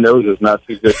chemicals, so my nose is not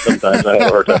too good sometimes. I have a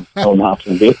hard time smelling hops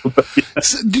and beer.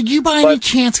 So did you by any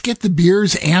chance get the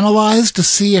beers analyzed to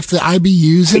see if the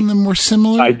IBUs in them were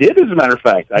similar? I did, as a matter of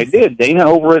fact. I did. Dana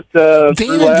over at Dana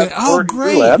did. Oh,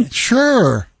 great.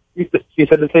 Sure. She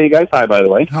said to tell you guys hi, by the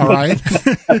way. All right.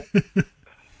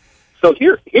 So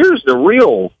here's the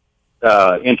real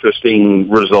interesting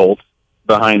result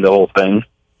behind the whole thing.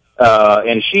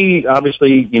 And she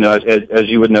obviously, as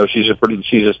you would know, she's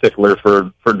a stickler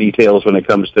for details when it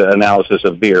comes to analysis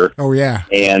of beer. Oh yeah.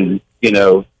 And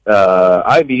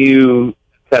IBU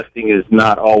testing is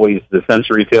not always the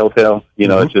sensory telltale.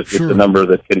 It's a number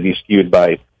that can be skewed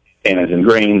by tannins and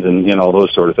grains and all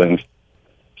those sort of things.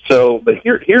 So, but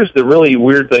here's the really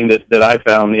weird thing that I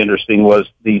found interesting was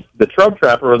the Trub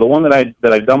Trapper, or the one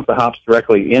that I dumped the hops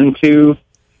directly into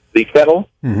the kettle.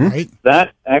 Right.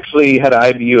 That actually had an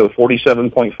IBU of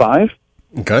 47.5.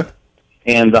 Okay.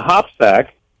 And the hop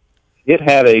stack, it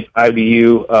had a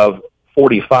IBU of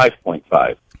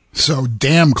 45.5. So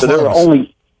damn close. So there were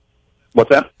only, what's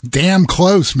that? Damn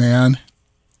close, man.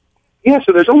 Yeah,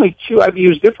 so there's only 2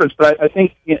 IBUs difference, but I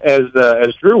think, as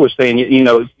Drew was saying,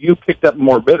 you picked up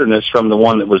more bitterness from the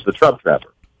one that was the Trub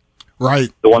Trapper.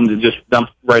 Right. The one that just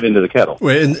dumped right into the kettle.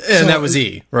 Wait, and that was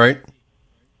E, right?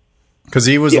 Because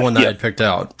E was the one that I picked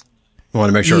out. I want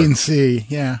to make sure. E and C,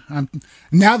 yeah.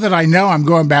 Now that I know, I'm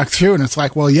going back through, and it's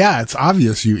like, well, yeah, it's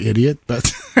obvious, you idiot,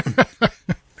 but...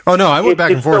 Oh no, I went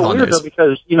back and forth so on weird, this though,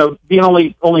 because being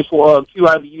only for 2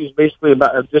 IBUs, basically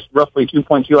about just roughly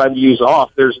 2.2 IBUs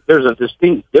off. There's a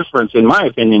distinct difference, in my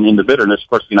opinion, in the bitterness. Of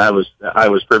course, I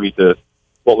was privy to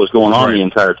what was going on the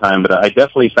entire time, but I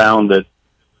definitely found that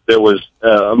there was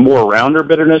a more rounder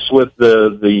bitterness with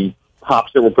the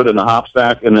hops that were put in the hop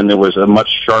stack, and then there was a much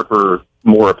sharper,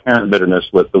 more apparent bitterness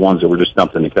with the ones that were just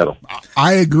dumped in the kettle.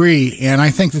 I agree, and I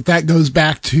think that goes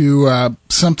back to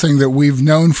something that we've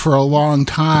known for a long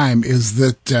time, is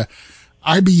that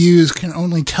IBUs can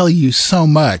only tell you so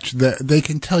much. They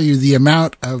can tell you the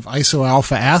amount of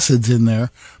isoalpha acids in there,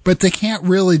 but they can't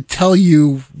really tell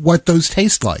you what those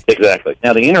taste like. Exactly.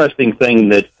 Now, the interesting thing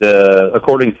that,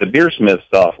 according to Beersmith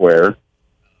software,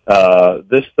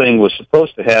 this thing was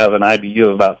supposed to have an IBU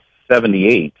of about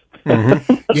 78.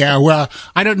 Mm-hmm. Yeah, well,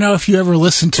 I don't know if you ever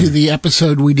listened to the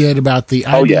episode we did about the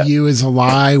IBU is a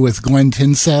lie with Glenn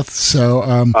Tinseth.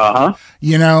 So,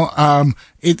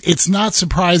 it's not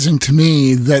surprising to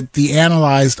me that the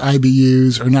analyzed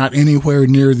IBUs are not anywhere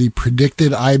near the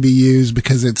predicted IBUs,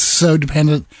 because it's so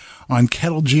dependent on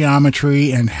kettle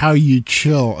geometry and how you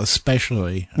chill,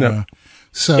 especially. Yep.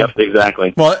 Yep,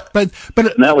 exactly. Well, but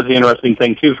and that was the interesting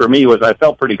thing too for me, was I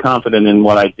felt pretty confident in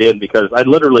what I did, because I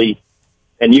literally,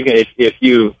 and you can, if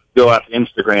you go out to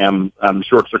Instagram,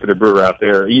 Short Circuited Brewer out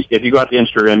there, if you go out to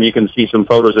Instagram, you can see some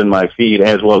photos in my feed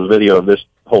as well as video of this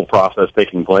whole process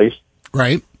taking place.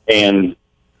 Right. And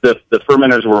the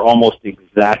fermenters were almost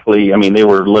exactly, they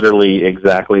were literally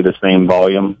exactly the same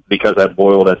volume, because I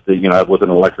boiled at with an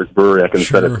electric brewery, I can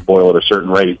set it to boil at a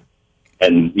certain rate.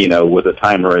 And, with a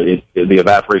timer, the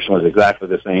evaporation was exactly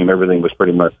the same. Everything was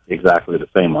pretty much exactly the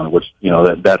same on it, which,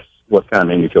 that's what kind of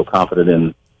made me feel confident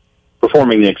in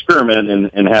performing the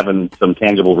experiment and having some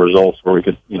tangible results where we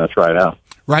could, try it out.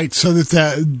 Right. So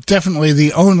that definitely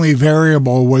the only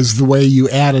variable was the way you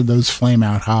added those flame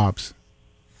out hops.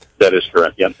 That is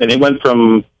correct. Yeah. And it went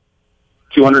from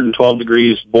 212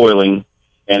 degrees boiling,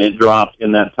 and it dropped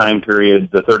in that time period,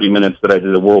 the 30 minutes that I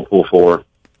did the whirlpool for,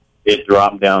 it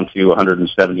dropped down to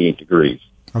 178 degrees.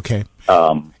 Okay.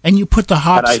 And you put the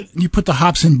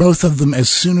hops in both of them as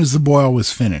soon as the boil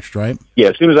was finished, right? Yeah,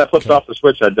 as soon as I flipped off the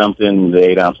switch, I dumped in the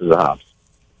 8 ounces of hops.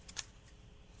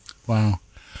 Wow.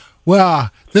 Well,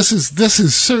 this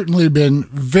has certainly been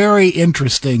very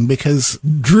interesting, because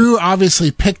Drew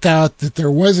obviously picked out that there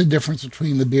was a difference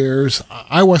between the beers.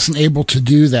 I wasn't able to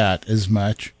do that as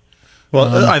much.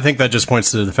 Well, I think that just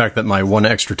points to the fact that my one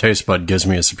extra taste bud gives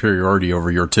me a superiority over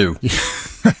your two.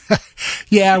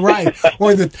 Yeah, right.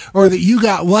 Or that you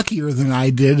got luckier than I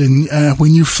did, and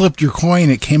when you flipped your coin,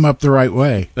 it came up the right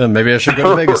way. Maybe I should go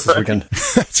to Vegas this weekend.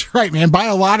 That's right, man. Buy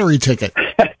a lottery ticket.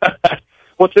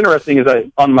 What's interesting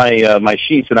is on my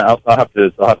sheets, and I'll have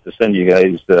to send you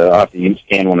guys. I'll have to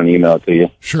scan one and email it to you.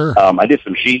 Sure. I did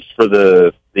some sheets for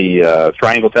the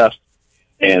triangle test.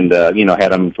 And,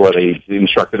 had them to where they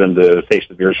instructed them to taste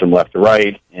the beers from left to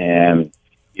right, and,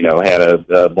 had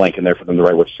a blank in there for them to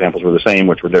write which samples were the same,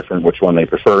 which were different, which one they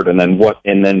preferred, and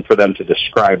then for them to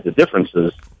describe the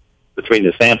differences between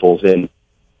the samples. And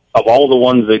of all the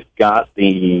ones that got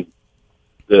the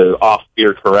off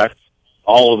beer correct,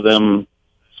 all of them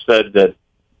said that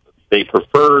they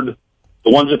preferred, the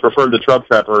ones that preferred the Trub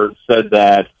Trapper said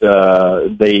that,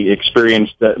 they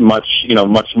experienced that much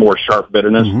more sharp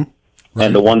bitterness. Mm-hmm. Right.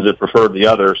 And the ones that preferred the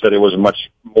other said it was a much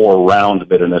more round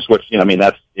bitterness, which,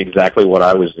 that's exactly what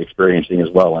I was experiencing as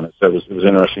well. And so it was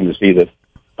interesting to see that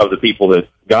of the people that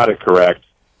got it correct,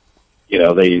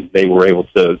 they were able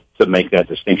to make that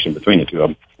distinction between the two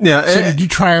of them. Yeah. So did you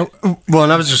try? Well,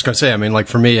 and I was just going to say,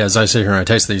 for me, as I sit here and I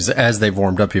taste these, as they've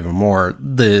warmed up even more,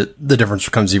 the difference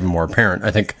becomes even more apparent.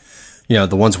 I think, the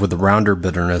ones with the rounder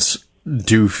bitterness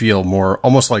do feel more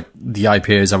almost like the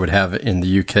IPAs I would have in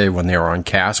the UK when they are on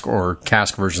cask, or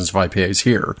cask versions of IPAs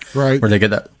here, right, where they get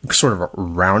that sort of a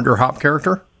rounder hop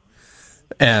character.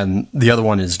 And the other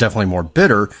one is definitely more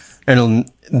bitter.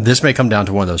 And this may come down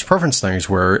to one of those preference things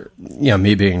where,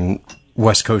 me being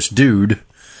West Coast dude,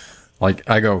 like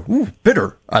I go, ooh,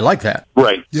 bitter. I like that.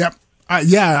 Right. Yep.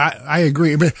 I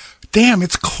agree. But damn,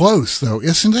 it's close, though,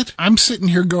 isn't it? I'm sitting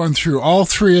here going through all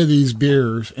three of these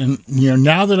beers, and,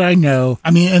 now that I know,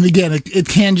 and again, it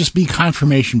can just be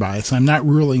confirmation bias. I'm not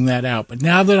ruling that out. But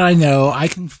now that I know, I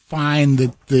can find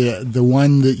that the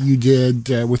one that you did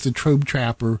with the Trub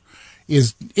Trapper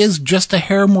is just a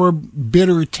hair more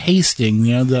bitter tasting.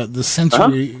 The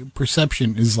sensory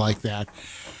perception is like that.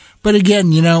 But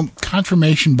again,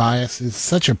 confirmation bias is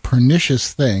such a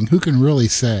pernicious thing. Who can really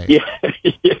say? Yeah,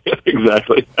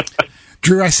 exactly.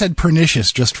 Drew, I said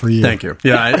pernicious just for you. Thank you.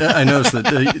 Yeah, I noticed that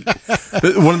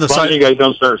one of the As long as you guys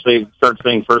don't start saying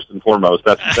first and foremost.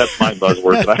 That's my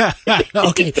buzzword.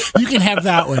 Okay, you can have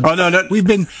that one. Oh no,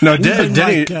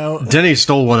 Denny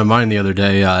stole one of mine the other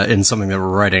day in something that we're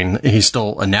writing. He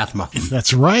stole anathema.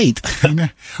 That's right.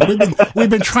 We've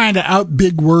been trying to out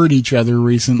big word each other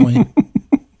recently.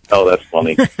 Oh, that's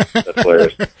funny. That's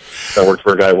hilarious. I worked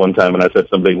for a guy one time, and I said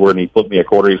some big word, and he flipped me a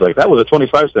quarter. He's like, that was a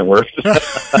 25-cent word.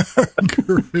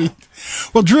 Great.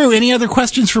 Well, Drew, any other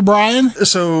questions for Brian?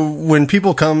 So when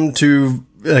people come to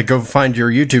go find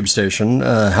your YouTube station,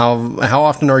 how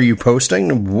often are you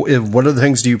posting? What other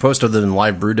things do you post other than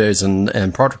live brew days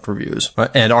and product reviews?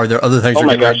 And are there other things Oh,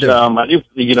 my gosh. I do,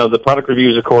 the product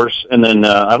reviews, of course. And then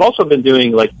I've also been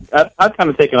doing, I've kind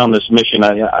of taken on this mission.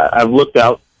 I've looked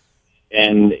out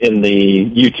and in the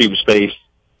YouTube space,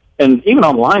 and even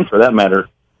online for that matter,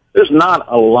 there's not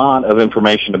a lot of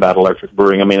information about electric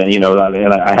brewing. I mean,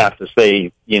 and I have to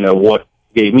say, what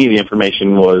gave me the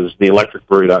information was the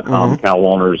electricbrewery.com. Cal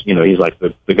Wallner's, he's like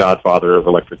the godfather of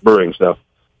electric brewing. So,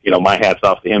 my hat's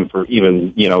off to him for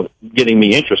even, getting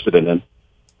me interested in it.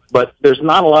 But there's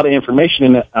not a lot of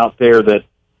information out there that,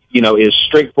 is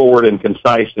straightforward and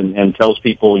concise and tells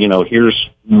people, here's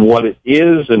what it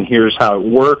is and here's how it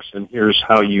works and here's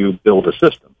how you build a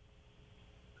system.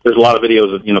 There's a lot of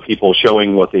videos of, people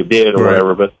showing what they did or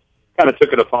whatever, but kind of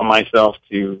took it upon myself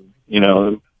to,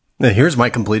 here's my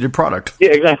completed product.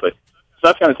 Yeah, exactly. So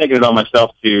I've kind of taken it on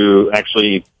myself to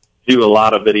actually do a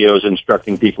lot of videos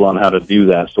instructing people on how to do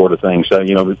that sort of thing. So,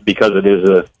 because it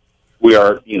is we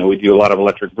do a lot of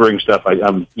electric brewing stuff.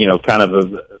 I'm, kind of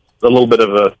a little bit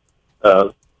of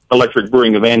a electric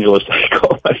brewing evangelist, I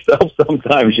call myself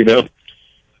sometimes,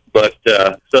 But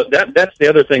so that's the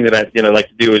other thing that I like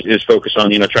to do is focus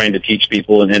on trying to teach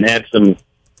people and add some.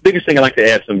 Biggest thing I like to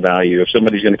add some value. If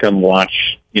somebody's going to come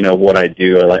watch what I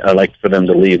do, I like for them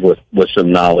to leave with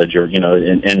some knowledge or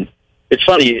and it's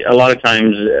funny, a lot of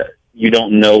times you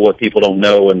don't know what people don't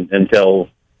know until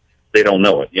they don't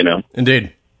know it.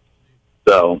 Indeed.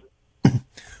 So.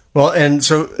 Well, and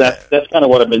so that's kind of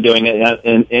what I've been doing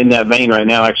in that vein right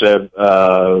now. Actually,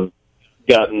 I've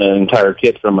gotten an entire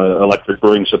kit from an electric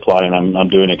brewing supply, and I'm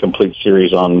doing a complete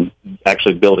series on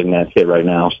actually building that kit right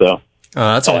now. So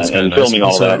that's always kind of nice. Filming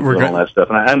all that, doing all that stuff.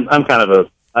 And I'm kind of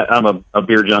a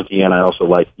beer junkie, and I also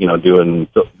like doing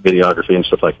videography and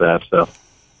stuff like that. So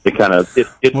it kind of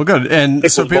well, good. And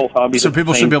so people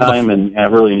should be able to, and I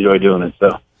really enjoy doing it.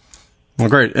 So. Well,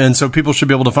 great. And so people should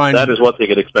be able to find... That is what they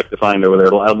could expect to find over there.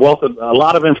 A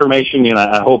lot of information.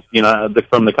 I hope,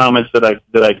 from the comments that I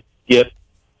get,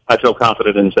 I feel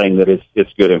confident in saying that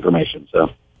it's good information.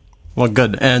 So. Well,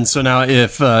 good. And so now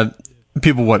if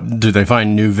people, do they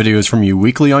find new videos from you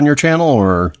weekly on your channel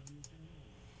or...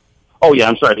 Oh, yeah.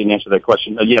 I'm sorry I didn't answer that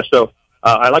question. So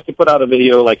I like to put out a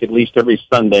video at least every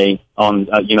Sunday on,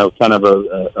 kind of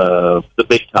the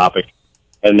big topic.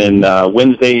 And then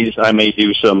Wednesdays, I may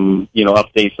do some,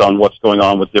 updates on what's going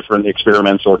on with different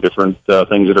experiments or different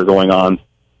things that are going on.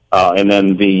 And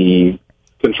then the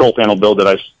control panel build that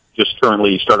I just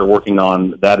currently started working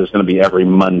on, that is going to be every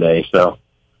Monday. So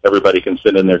everybody can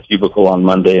sit in their cubicle on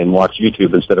Monday and watch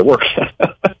YouTube instead of work.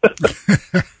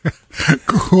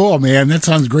 Cool, man. That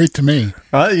sounds great to me.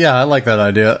 Yeah, I like that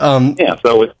idea. So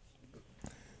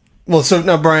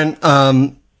now, Brian...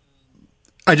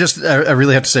 I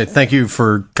really have to say thank you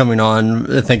for coming on.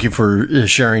 Thank you for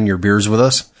sharing your beers with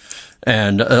us.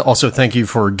 And also thank you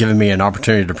for giving me an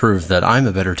opportunity to prove that I'm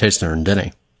a better taster than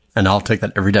Denny. And I'll take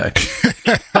that every day.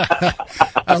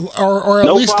 or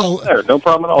at least no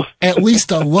problem at all. At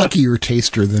least a luckier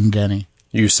taster than Denny.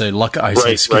 You say luck, I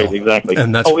say skill. Right, exactly.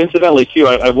 And that's incidentally, too,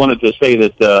 I wanted to say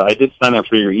that I did sign up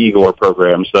for your Igor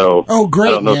program. So great,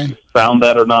 I don't know man. if you found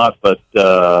that or not, but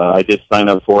I did sign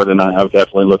up for it, and I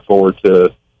definitely look forward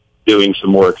to doing some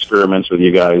more experiments with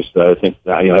you guys. I think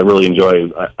I really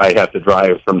enjoy. I have to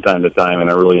drive from time to time, and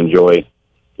I really enjoy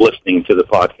listening to the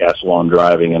podcast while I'm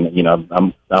driving. And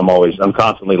I'm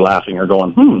constantly laughing or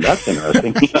going, that's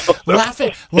interesting.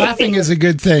 Laughing is a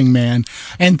good thing, man.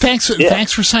 And thanks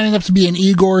for signing up to be an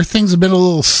Igor. Things have been a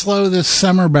little slow this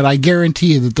summer, but I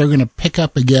guarantee you that they're going to pick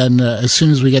up again as soon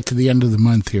as we get to the end of the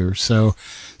month here. So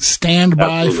stand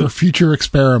by for future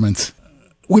experiments.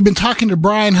 we've been talking to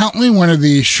Brian Huntley, one of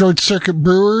the Short Circuit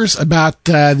Brewers, about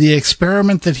the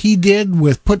experiment that he did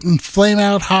with putting flame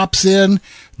out hops in.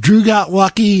 Drew got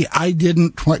lucky. I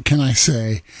didn't. What can I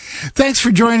say? Thanks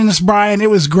for joining us, Brian. It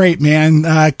was great,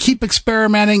 man. Keep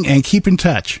experimenting and keep in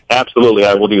touch. Absolutely,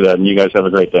 I will do that, and you guys have a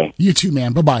great day. You too,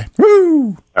 man. Bye-bye.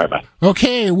 Woo! All right, bye.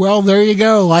 Okay, well, there you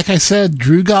go. Like I said,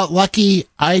 Drew got lucky.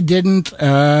 I didn't.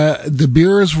 The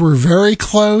beers were very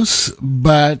close,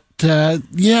 but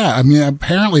yeah, I mean,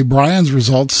 apparently Brian's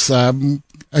results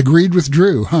agreed with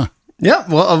Drew, huh? Yeah,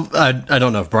 well, I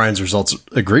don't know if Brian's results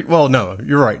agreed. Well, no,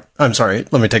 you're right. I'm sorry.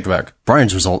 Let me take it back.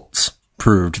 Brian's results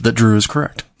proved that Drew is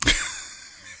correct.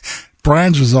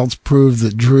 Brian's results proved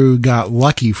that Drew got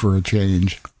lucky for a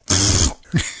change.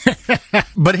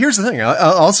 But here's the thing.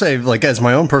 I'll say, like, as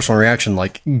my own personal reaction,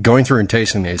 like, going through and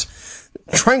tasting these,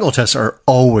 triangle tests are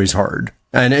always hard.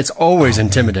 And it's always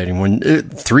intimidating when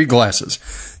 3 glasses.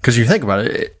 Because you think about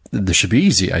it, this should be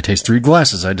easy. I taste 3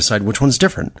 glasses. I decide which one's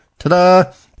different.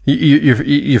 Ta-da!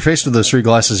 You're faced with those 3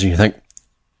 glasses and you think,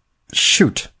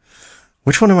 shoot,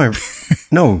 which one am I?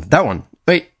 No, that one.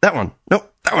 Wait, that one. No,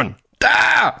 that one.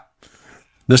 Ah!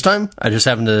 This time, I just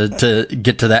happened to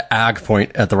get to that ag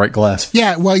point at the right glass.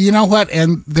 Yeah, well, you know what?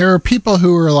 And there are people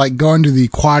who are like going to the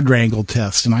quadrangle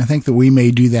test, and I think that we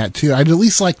may do that too. I'd at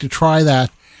least like to try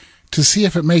that to see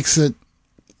if it makes it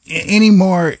any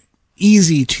more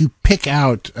easy to pick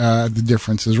out the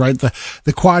differences, right?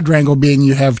 The quadrangle being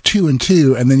you have 2 and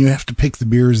 2, and then you have to pick the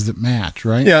beers that match,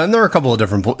 right? Yeah, and there are a couple of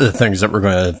different things that we're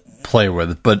going to play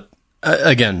with, but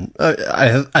again,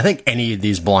 I think any of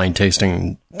these blind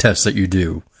tasting tests that you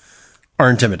do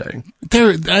are intimidating.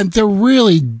 They're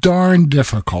really darn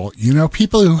difficult. You know,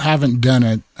 people who haven't done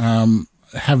it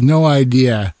have no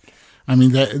idea. I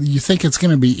mean, you think it's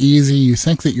going to be easy. You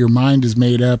think that your mind is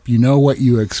made up. You know what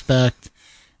you expect.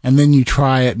 And then you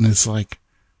try it, and it's like,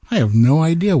 I have no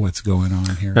idea what's going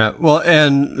on here. Yeah, well,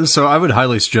 and so I would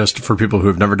highly suggest for people who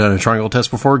have never done a triangle test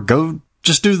before, go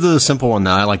just do the simple one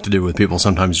that I like to do with people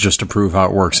sometimes just to prove how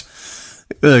it works.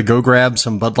 Go grab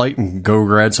some Bud Light and go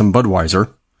grab some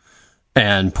Budweiser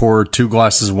and pour 2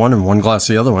 glasses of one and 1 glass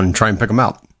of the other one and try and pick them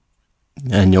out.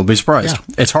 And you'll be surprised.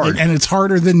 Yeah. It's hard. And it's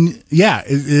harder than, it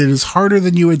is harder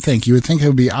than you would think. You would think it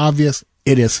would be obvious.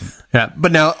 It isn't. Yeah.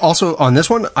 But now also on this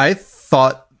one, I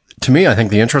think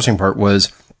the interesting part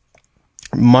was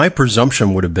my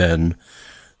presumption would have been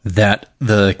that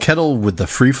the kettle with the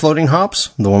free floating hops,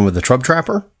 the one with the Trub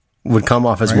Trapper, would come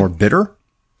off as more bitter.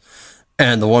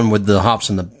 And the one with the hops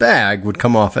in the bag would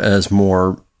come off as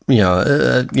more,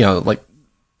 like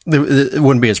it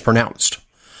wouldn't be as pronounced.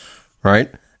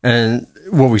 Right. And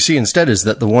what we see instead is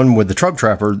that the one with the Trub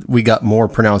Trapper, we got more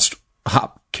pronounced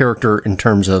hop character in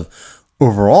terms of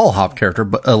overall hop character,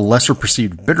 but a lesser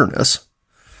perceived bitterness.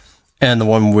 And the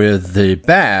one with the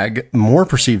bag, more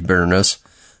perceived bitterness,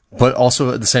 but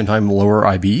also at the same time lower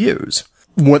IBUs.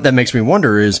 What that makes me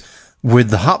wonder is,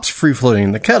 with the hops free floating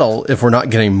in the kettle, if we're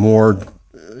not getting more,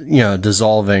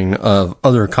 dissolving of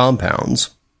other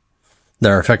compounds that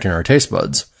are affecting our taste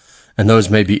buds, and those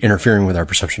may be interfering with our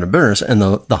perception of bitterness, and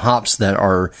the hops that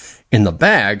are in the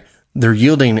bag, they're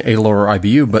yielding a lower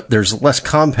IBU, but there's less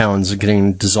compounds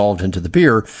getting dissolved into the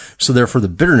beer, so therefore the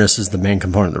bitterness is the main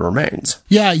component that remains.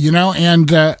 Yeah,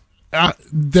 and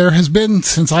there has been,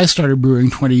 since I started brewing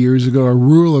 20 years ago, a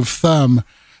rule of thumb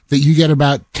that you get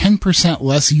about 10%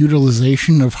 less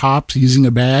utilization of hops using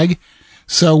a bag.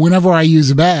 So whenever I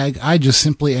use a bag, I just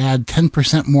simply add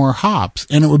 10% more hops,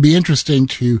 and it would be interesting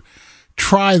to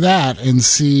try that and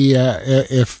see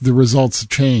if the results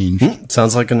change.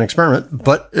 Sounds like an experiment,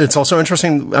 but it's also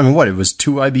interesting. I mean, it was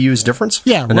 2 IBUs difference?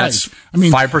 Yeah, and that's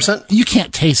 5%? You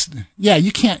can't taste,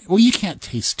 you can't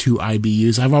taste 2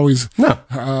 IBUs. I've always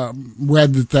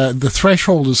read that the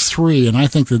threshold is 3, and I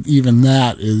think that even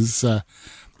that is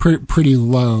pretty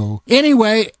low.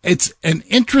 Anyway, it's an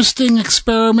interesting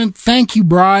experiment. Thank you,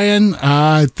 Brian.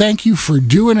 Thank you for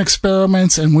doing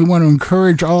experiments, and we want to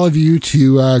encourage all of you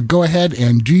to go ahead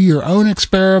and do your own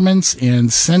experiments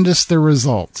and send us the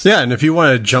results. Yeah, and if you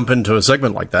want to jump into a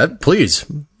segment like that, please.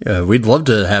 We'd love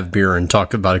to have beer and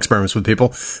talk about experiments with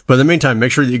people. But in the meantime,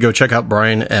 make sure that you go check out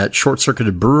Brian at Short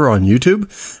Circuited Brewer on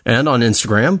YouTube and on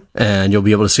Instagram, and you'll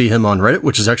be able to see him on Reddit,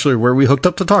 which is actually where we hooked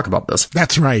up to talk about this.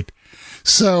 That's right.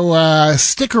 So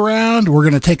stick around. We're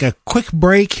going to take a quick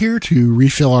break here to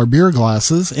refill our beer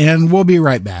glasses, and we'll be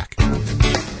right back.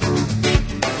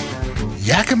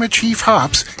 Yakima Chief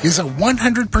Hops is a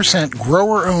 100%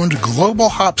 grower-owned global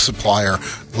hop supplier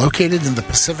located in the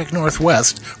Pacific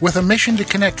Northwest with a mission to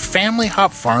connect family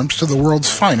hop farms to the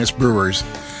world's finest brewers.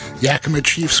 Yakima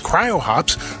Chief's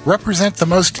cryo-hops represent the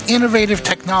most innovative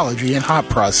technology in hop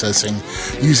processing,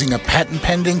 using a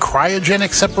patent-pending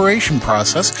cryogenic separation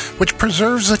process which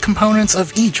preserves the components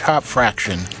of each hop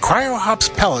fraction. Cryo-hops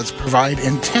pellets provide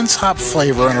intense hop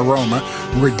flavor and aroma,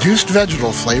 reduced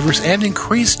vegetal flavors, and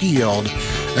increased yield.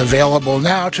 Available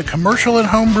now to commercial and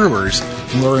home brewers.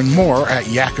 Learn more at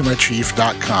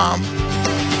yakimachief.com.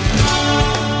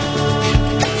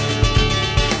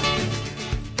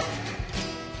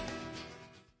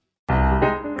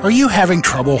 Are you having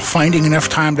trouble finding enough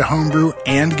time to homebrew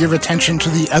and give attention to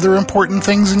the other important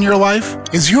things in your life?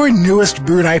 Is your newest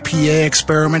brewed IPA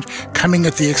experiment coming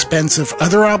at the expense of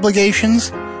other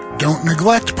obligations? Don't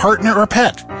neglect partner or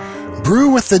pet. Brew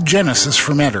with the Genesis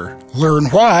Fermenter. Learn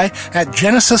why at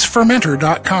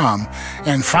genesisfermenter.com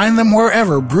and find them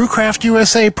wherever Brewcraft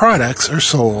USA products are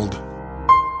sold.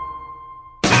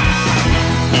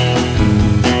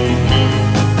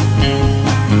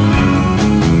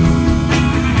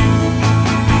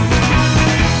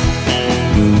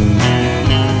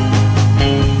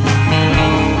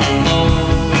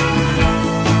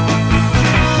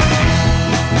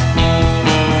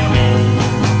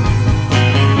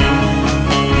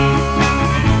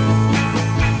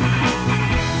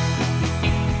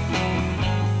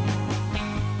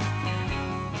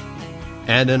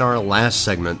 And in our last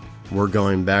segment, we're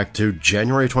going back to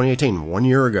January 2018, 1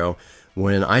 year ago,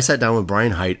 when I sat down with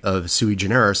Brian Haidt of Sui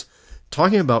Generis,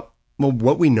 talking about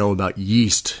what we know about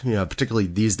yeast, particularly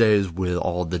these days with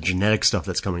all the genetic stuff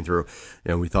that's coming through.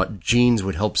 We thought genes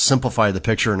would help simplify the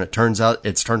picture, and it turns out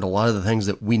it's turned a lot of the things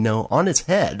that we know on its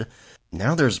head.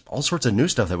 Now there's all sorts of new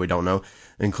stuff that we don't know,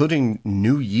 including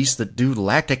new yeast that do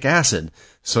lactic acid.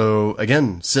 So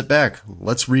again, sit back,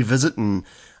 let's revisit, and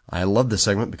I love this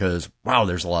segment because, wow,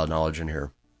 there's a lot of knowledge in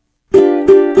here.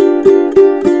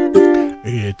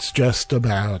 It's just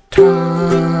about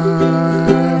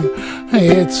time.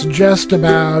 It's just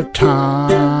about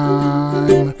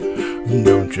time.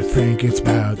 Don't you think it's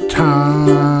about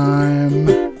time?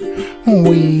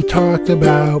 We talked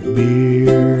about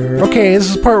beer. Okay, this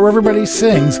is the part where everybody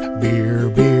sings. Beer,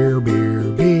 beer, beer,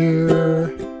 beer.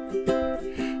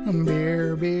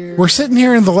 Beer, beer. We're sitting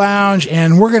here in the lounge,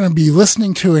 and we're going to be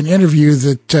listening to an interview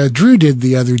that Drew did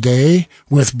the other day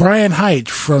with Brian Haidt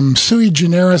from Sui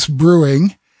Generis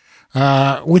Brewing,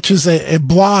 which is a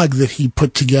blog that he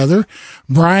put together.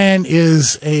 Brian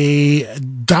is a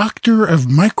doctor of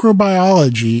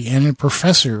microbiology and a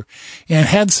professor, and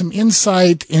had some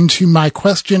insight into my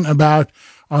question about,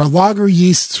 are lager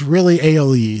yeasts really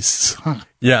ale yeasts? Huh.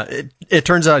 Yeah, it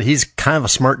turns out he's kind of a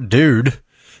smart dude.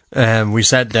 And we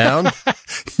sat down.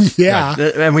 Yeah.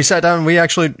 And we sat down and we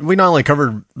not only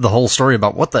covered the whole story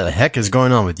about what the heck is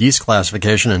going on with yeast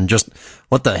classification and just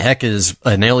what the heck is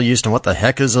an ale yeast and what the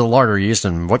heck is a lager yeast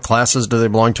and what classes do they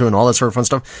belong to and all that sort of fun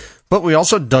stuff. But we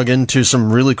also dug into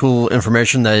some really cool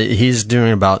information that he's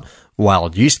doing about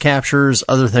wild yeast captures,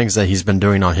 other things that he's been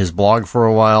doing on his blog for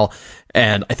a while.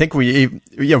 And I think we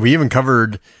even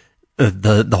covered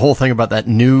the whole thing about that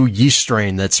new yeast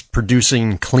strain that's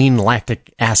producing clean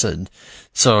lactic acid.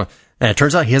 So, and it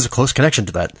turns out he has a close connection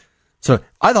to that. So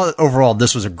I thought overall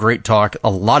this was a great talk,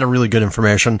 a lot of really good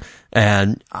information,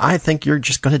 and I think you're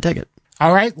just going to dig it.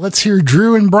 All right, let's hear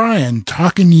Drew and Brian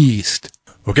talking yeast.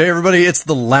 Okay, everybody, it's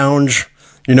the lounge.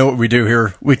 You know what we do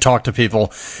here. We talk to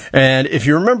people. And if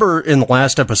you remember in the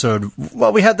last episode,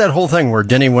 well, we had that whole thing where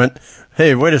Denny went,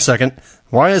 hey, wait a second.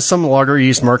 Why is some lager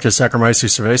yeast marked as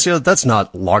Saccharomyces cerevisiae? That's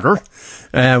not lager.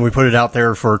 And we put it out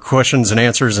there for questions and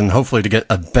answers and hopefully to get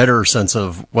a better sense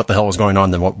of what the hell was going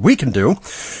on than what we can do.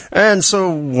 And so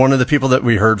one of the people that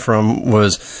we heard from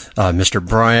was Mr.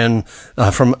 Brian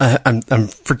from, I'm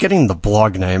forgetting the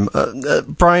blog name.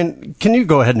 Brian, can you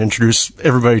go ahead and introduce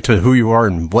everybody to who you are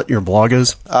and what your blog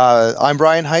is? I'm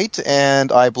Brian Haidt,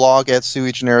 and I blog at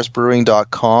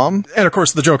suigenerisbrewing.com. And of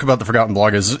course, the joke about the forgotten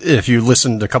blog is if you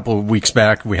listened a couple of weeks back,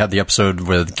 we had the episode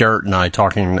with Garrett and I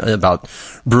talking about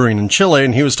brewing in Chile,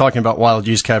 and he was talking about wild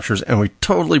yeast captures, and we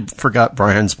totally forgot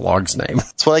Brian's blog's name.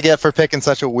 That's what I get for picking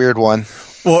such a weird one.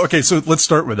 Well, okay, so let's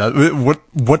start with that.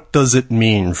 What does it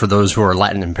mean for those who are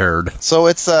Latin impaired? So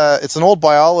it's an old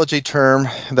biology term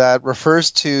that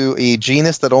refers to a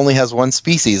genus that only has one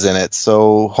species in it.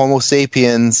 So Homo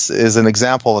sapiens is an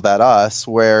example of that, us,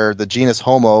 where the genus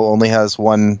Homo only has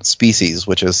one species,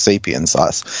 which is sapiens,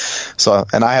 us. So,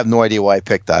 and I have no idea why I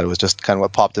picked that. It was just kind of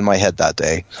what popped in my head that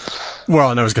day. Well,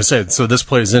 and I was going to say, so this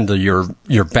plays into your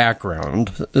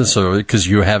background, so because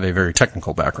you have a very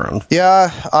technical background. Yeah,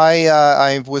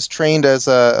 I was trained as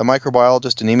a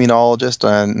microbiologist and immunologist,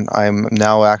 and I'm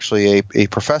now actually a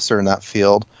professor in that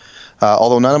field.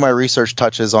 Although none of my research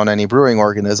touches on any brewing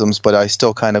organisms, but I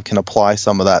still kind of can apply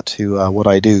some of that to what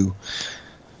I do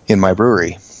in my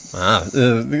brewery.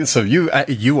 So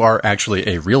you are actually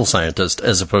a real scientist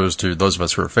as opposed to those of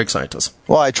us who are fake scientists.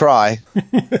 Well, I try.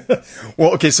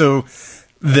 Well, okay, so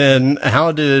then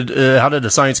how did a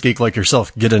science geek like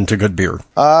yourself get into good beer?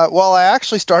 Well, I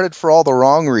actually started for all the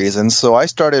wrong reasons. So I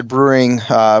started brewing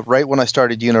right when I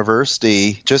started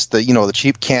university, just the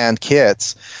cheap canned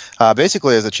kits,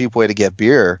 basically as a cheap way to get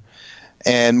beer.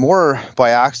 And more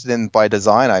by accident, by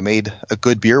design, I made a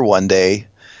good beer one day.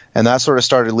 And that sort of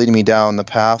started leading me down the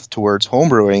path towards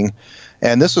homebrewing.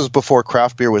 And this was before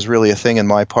craft beer was really a thing in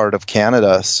my part of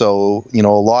Canada. So, a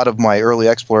lot of my early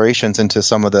explorations into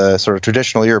some of the sort of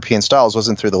traditional European styles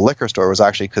wasn't through the liquor store. It was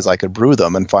actually because I could brew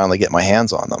them and finally get my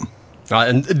hands on them.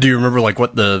 And do you remember what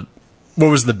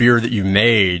was the beer that you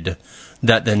made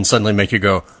that then suddenly make you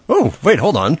go, oh, wait,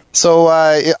 hold on? So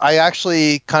I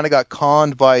actually kind of got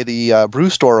conned by the brew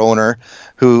store owner,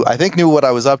 who I think knew what I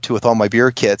was up to with all my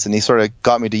beer kits, and he sort of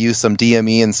got me to use some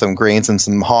DME and some grains and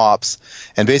some hops,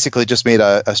 and basically just made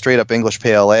a straight-up English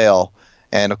pale ale.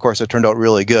 And, of course, it turned out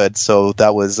really good, so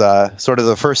that was sort of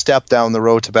the first step down the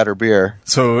road to better beer.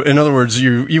 So, in other words,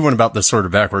 you went about this sort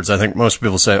of backwards. I think most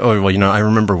people say, oh, well, I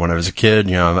remember when I was a kid,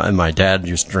 my dad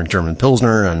used to drink German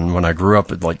Pilsner, and when I grew up,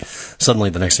 suddenly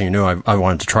the next thing you knew, I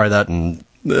wanted to try that, and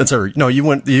you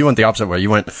went the opposite way. You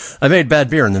went, I made bad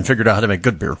beer and then figured out how to make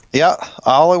good beer. Yeah,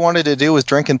 all I wanted to do was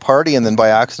drink and party, and then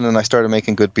by accident I started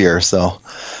making good beer, so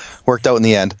worked out in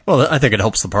the end. Well, I think it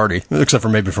helps the party, except for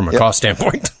maybe from a cost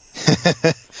standpoint.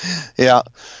 Yeah.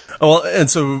 Well, and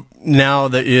so now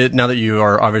that you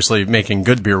are obviously making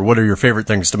good beer, what are your favorite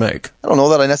things to make? I don't know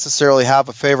that I necessarily have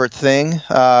a favorite thing.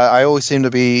 I always seem to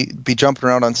be jumping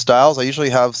around on styles. I usually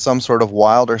have some sort of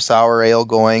wild or sour ale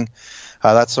going.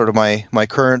 That's sort of my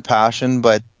current passion,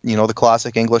 but the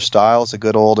classic English styles, a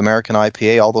good old American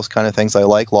IPA, all those kind of things I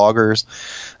like, lagers,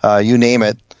 you name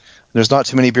it. There's not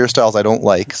too many beer styles I don't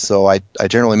like, so I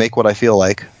generally make what I feel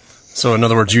like. So, in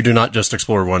other words, you do not just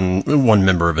explore one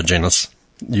member of a genus.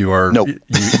 You are nope.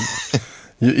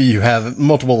 you have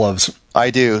multiple loves. I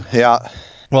do, yeah.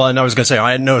 Well, and I was going to say,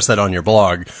 I had noticed that on your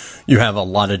blog, you have a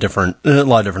lot of different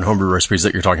homebrew recipes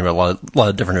that you're talking about, a lot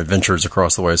of different adventures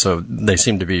across the way. So they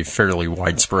seem to be fairly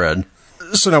widespread.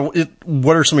 So now,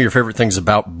 what are some of your favorite things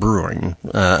about brewing?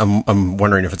 I'm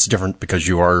wondering if it's different because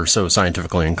you are so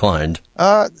scientifically inclined.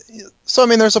 So,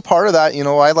 there's a part of that,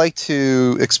 I like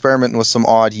to experiment with some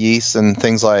odd yeasts and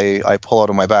things I pull out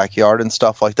of my backyard and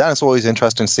stuff like that. It's always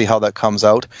interesting to see how that comes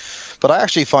out. But I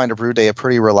actually find a brew day a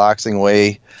pretty relaxing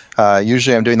way.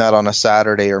 Usually I'm doing that on a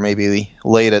Saturday or maybe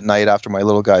late at night after my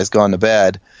little guy's gone to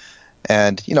bed.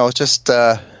 And, just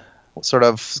sort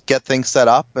of get things set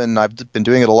up, and I've been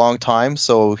doing it a long time,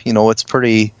 so it's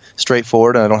pretty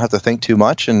straightforward and I don't have to think too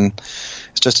much, and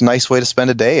it's just a nice way to spend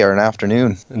a day or an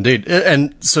afternoon. Indeed.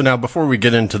 And so now, before we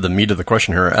get into the meat of the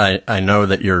question here, I know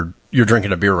that you're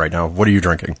drinking a beer right now. What are you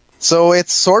drinking? So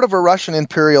it's sort of a Russian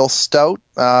Imperial Stout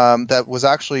that was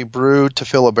actually brewed to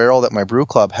fill a barrel that my brew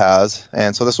club has,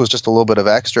 and so this was just a little bit of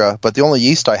extra. But the only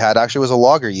yeast I had actually was a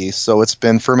lager yeast, so it's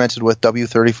been fermented with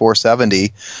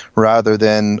W3470 rather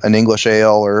than an English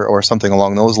ale or something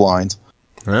along those lines.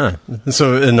 Ah,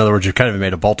 so in other words, you kind of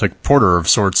made a Baltic porter of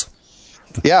sorts.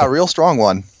 Yeah, a real strong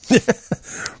one. Well,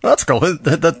 that's cool.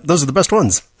 Those are the best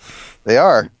ones. They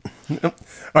are. All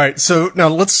right, so now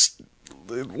let's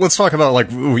talk about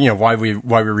why we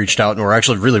reached out, or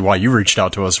actually really why you reached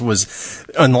out to us. Was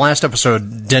on the last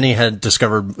episode, Denny had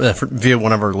discovered via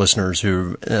one of our listeners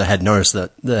who had noticed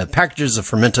that the packages of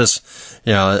Fermentis,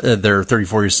 their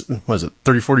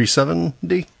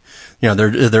 3047D,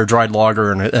 their dried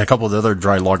lager and a couple of the other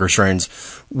dried lager strains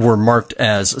were marked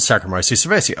as Saccharomyces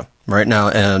cerevisiae right now,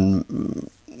 and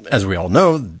as we all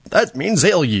know, that means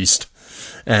ale yeast.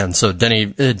 And so Denny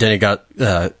got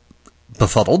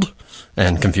befuddled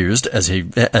and confused, as he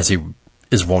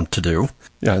is wont to do.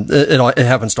 Yeah, it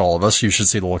happens to all of us. You should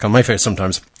see the look on my face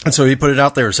sometimes. And so he put it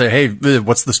out there and say, hey,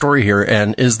 what's the story here?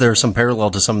 And is there some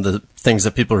parallel to some of the things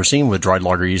that people are seeing with dried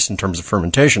lager yeast in terms of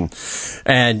fermentation?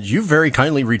 And you very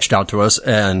kindly reached out to us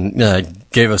and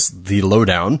gave us the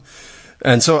lowdown.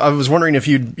 And so I was wondering if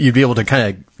you'd be able to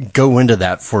kind of go into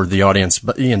that for the audience,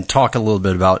 and talk a little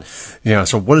bit about,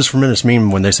 so what does Fermentis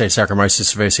mean when they say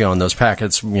Saccharomyces cerevisiae on those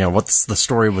packets? What's the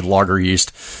story with lager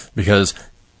yeast? Because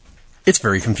it's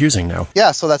very confusing now. Yeah,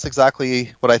 so that's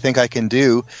exactly what I think I can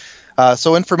do.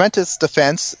 So in Fermentis'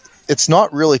 defense, it's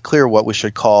not really clear what we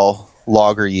should call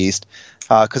lager yeast.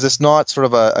 because it's not sort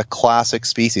of a classic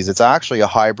species. It's actually a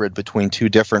hybrid between two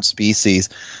different species,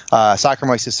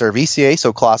 Saccharomyces cerevisiae,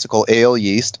 so classical ale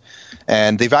yeast,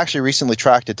 and they've actually recently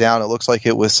tracked it down. It looks like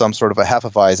it was some sort of a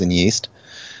Hefeweizen yeast.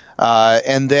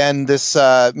 And then this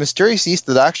mysterious yeast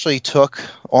that actually took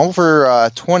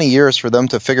over 20 years for them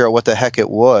to figure out what the heck it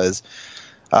was.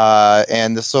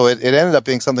 And so it ended up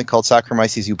being something called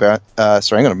Saccharomyces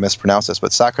sorry, I'm going to mispronounce this,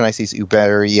 but Saccharomyces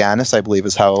uberianus, I believe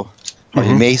is how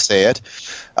you may say it.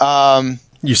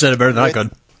 You said it better than I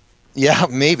could. Yeah,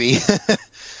 maybe.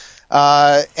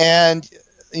 And,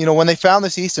 when they found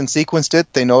this yeast and sequenced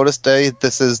it, they noticed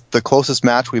this is the closest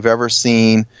match we've ever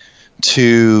seen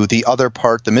to the other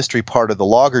part, the mystery part of the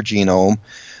lager genome.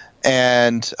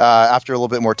 And after a little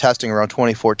bit more testing around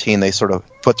 2014, they sort of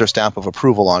put their stamp of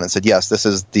approval on it and said, yes, this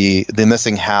is the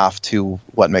missing half to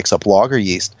what makes up lager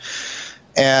yeast.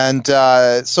 And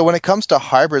so when it comes to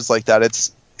hybrids like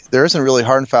that, there isn't really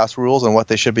hard and fast rules on what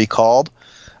they should be called.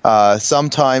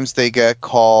 Sometimes they get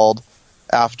called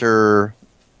after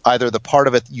either the part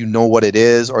of it what it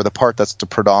is, or the part that's the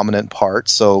predominant part.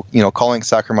 So, calling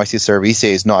Saccharomyces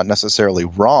cerevisiae is not necessarily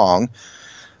wrong.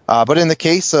 But in the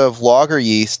case of lager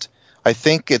yeast, I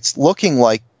think it's looking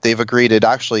like they've agreed it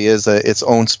actually is its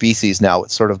own species now.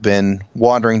 It's sort of been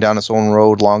wandering down its own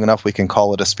road long enough we can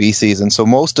call it a species. And so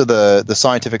most of the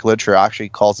scientific literature actually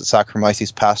calls it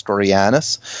Saccharomyces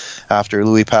pastorianus after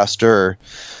Louis Pasteur.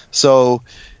 So,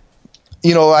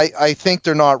 I think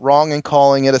they're not wrong in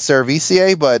calling it a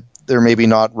cerevisiae, but they're maybe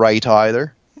not right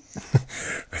either.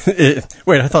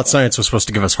 Wait, I thought science was supposed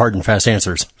to give us hard and fast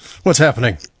answers. What's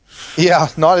happening? Yeah,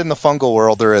 not in the fungal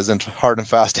world. There isn't hard and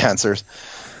fast answers.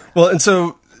 Well, and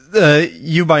so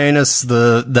Eubianus,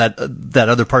 that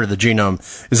other part of the genome,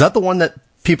 is that the one that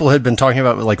people had been talking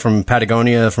about, like from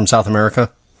Patagonia, from South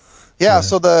America? Yeah.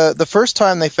 So the first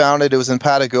time they found it was in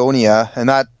Patagonia, and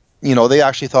that they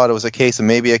actually thought it was a case, and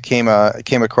maybe it came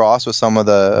across with some of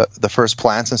the first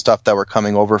plants and stuff that were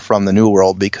coming over from the New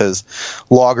World, because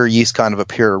lager yeast kind of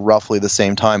appeared roughly the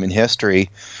same time in history.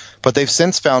 But they've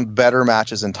since found better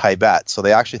matches in Tibet, so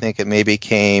they actually think it maybe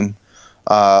came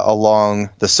along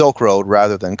the Silk Road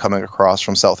rather than coming across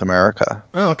from South America.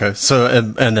 Oh, okay. So,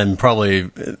 and then probably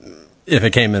if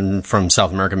it came in from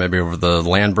South America, maybe over the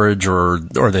land bridge, or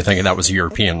they thinking that was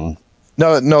European.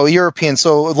 No, European.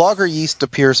 So lager yeast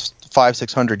appears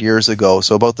 500-600 years ago,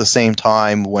 so about the same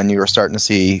time when you were starting to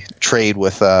see trade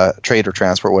or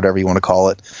transport, whatever you want to call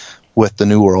it, with the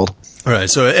New World. All right.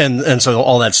 So and so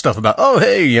all that stuff about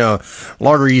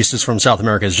lager yeast is from South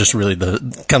America is just really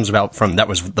comes about from that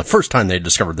was the first time they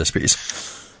discovered this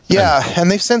piece. Yeah, and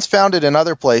they've since found it in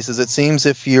other places. It seems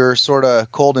if you're sort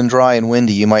of cold and dry and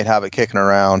windy, you might have it kicking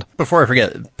around. Before I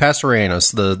forget,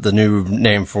 Pastorianus, the new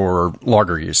name for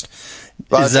lager yeast.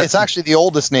 It's actually the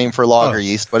oldest name for lager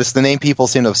yeast, but it's the name people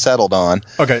seem to have settled on.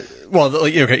 Okay. Well,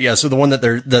 okay, yeah. So the one that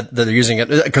they're using it,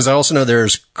 because I also know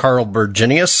there's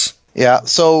Carlberginius. Yeah,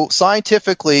 so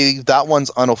scientifically, that one's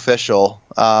unofficial,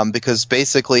 because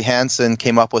basically Hansen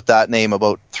came up with that name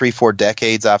about 3-4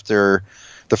 decades after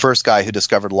the first guy who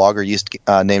discovered lager yeast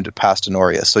named it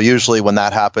Pastorius. So usually when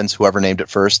that happens, whoever named it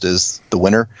first is the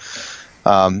winner.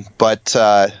 But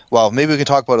maybe we can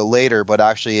talk about it later, but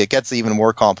actually it gets even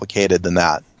more complicated than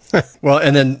that. Well,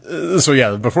 and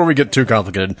then, before we get too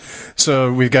complicated,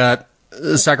 so we've got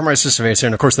Saccharomyces cerevisiae,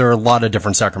 and of course there are a lot of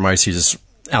different Saccharomyces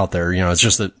out there. It's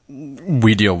just that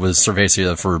we deal with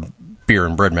Cerevisia for beer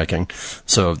and bread making,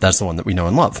 so that's the one that we know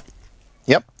and love.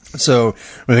 Yep. So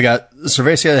we've got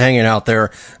Cerevisia hanging out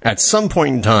there. At some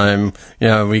point in time,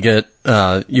 we get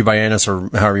Eubianus,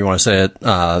 or however you want to say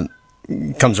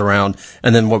it, comes around,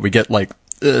 and then what we get, like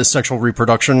sexual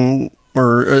reproduction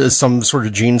or some sort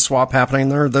of gene swap happening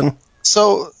there then?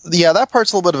 So, yeah, that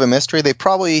part's a little bit of a mystery. They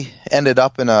probably ended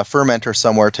up in a fermenter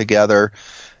somewhere together.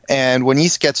 And when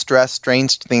yeast gets stressed,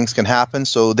 strange things can happen.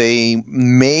 So they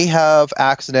may have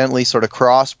accidentally sort of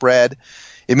crossbred.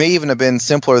 It may even have been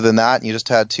simpler than that. And you just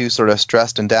had two sort of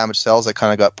stressed and damaged cells that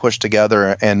kind of got pushed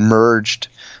together and merged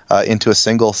into a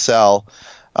single cell.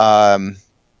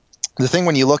 The thing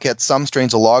when you look at some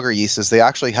strains of lager yeast is they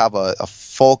actually have a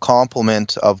full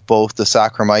complement of both the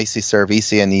Saccharomyces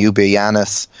cerevisiae and the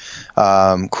Eubianus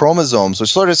chromosomes,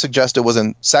 which sort of suggests it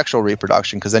wasn't sexual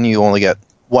reproduction, because then you only get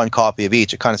one copy of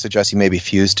each. It kind of suggests you maybe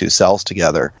fused two cells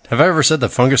together. Have I ever said that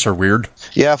fungus are weird?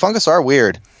 Yeah, fungus are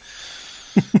weird.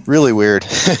 Really weird.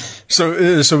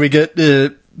 So we get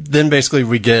then basically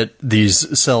we get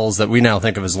these cells that we now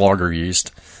think of as lager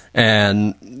yeast,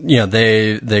 and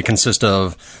they consist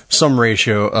of some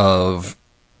ratio of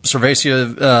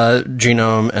Cerevisia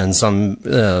genome and some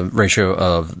ratio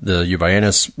of the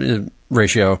Eubianus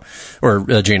ratio or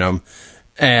genome,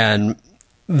 and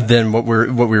then what we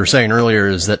were saying earlier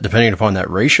is that depending upon that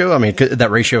ratio, I mean, that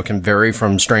ratio can vary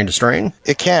from strain to strain?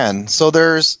 It can. So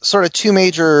there's sort of two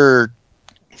major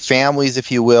families,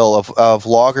 if you will, of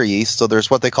lager yeast. So there's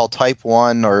what they call type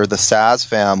 1 or the Saz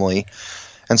family.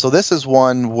 And so this is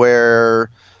one where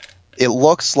it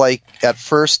looks like at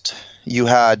first you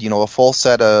had, a full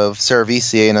set of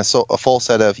Cerevisiae and a full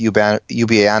set of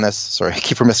Eubianus, sorry, I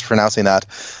keep mispronouncing that,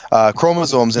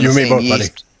 chromosomes in the same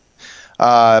yeast.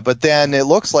 But then it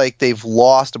looks like they've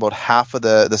lost about half of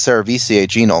the Cerevisiae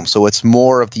genome, so it's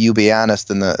more of the Eubianus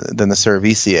than the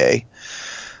Cerevisiae.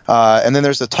 And then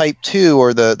there's the type 2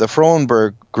 or the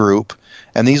Frohenberg group,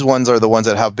 and these ones are the ones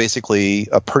that have basically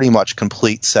a pretty much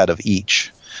complete set of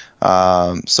each.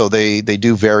 So they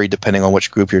do vary depending on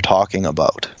which group you're talking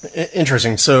about.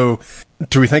 Interesting. So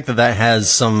do we think that has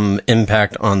some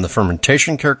impact on the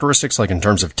fermentation characteristics, like in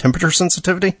terms of temperature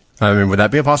sensitivity? I mean, would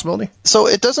that be a possibility? So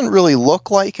it doesn't really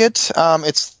look like it.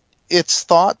 It's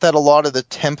thought that a lot of the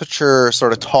temperature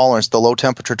sort of tolerance, the low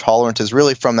temperature tolerance, is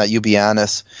really from that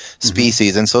Eubianus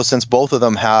species. And so since both of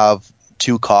them have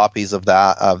two copies of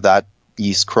that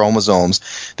yeast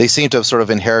chromosomes, they seem to have sort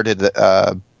of inherited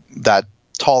that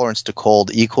tolerance to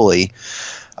cold equally.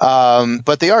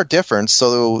 But they are different.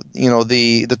 So,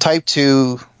 the type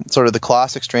 2, sort of the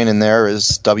classic strain in there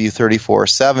is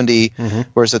W3470,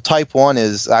 whereas the type 1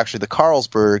 is actually the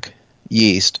Carlsberg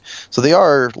yeast. So they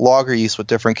are lager yeast with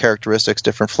different characteristics,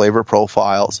 different flavor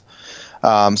profiles.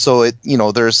 So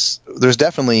there's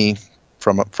definitely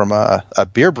from a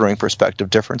beer brewing perspective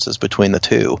differences between the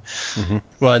two.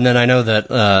 Well, and then I know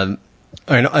that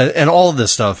and all of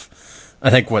this stuff, I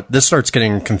think this starts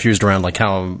getting confused around, like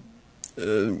how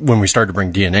when we started to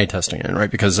bring DNA testing in,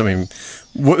 right? Because I mean,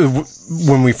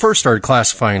 when we first started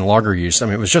classifying lager yeast, I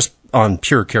mean, it was just on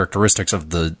pure characteristics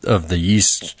of the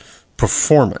yeast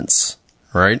performance,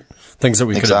 right? Things that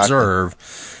we could observe.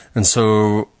 And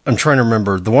so I'm trying to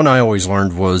remember. The one I always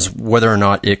learned was whether or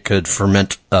not it could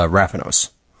ferment Raffinose.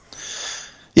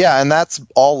 Yeah, and that's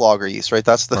all lager yeast, right?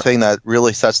 That's the thing that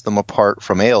really sets them apart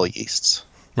from ale yeasts.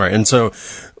 Right, and so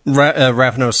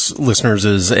Raffinose, listeners,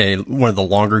 is one of the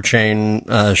longer chain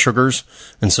sugars,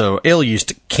 and so ale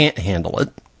yeast can't handle it.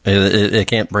 It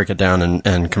can't break it down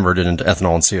and convert it into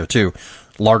ethanol and CO2.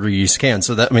 Lager yeast can.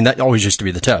 So that always used to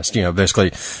be the test.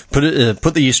 Basically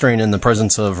put the yeast strain in the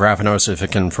presence of Raffinose. If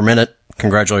it can ferment it,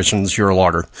 congratulations, you're a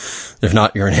lager. If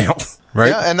not, you're an ale. Right?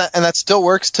 Yeah, and that still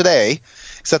works today,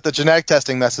 except the genetic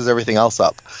testing messes everything else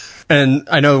up. And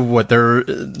I know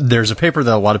there's a paper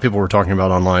that a lot of people were talking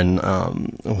about online.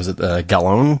 Was it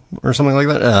Gallon or something like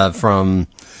that? From,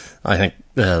 I think,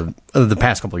 the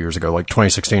past couple of years ago, like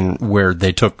 2016, where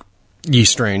they took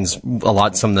yeast strains,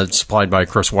 some that's supplied by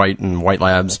Chris White and White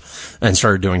Labs, and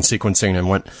started doing sequencing and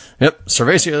went, yep,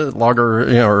 Cerevisia, lager,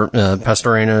 or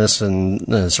Pastoranus and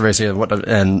Cerevisia,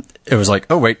 and it was like,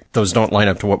 oh wait, those don't line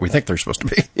up to what we think they're supposed to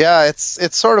be. Yeah,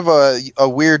 it's sort of a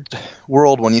weird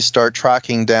world when you start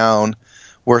tracking down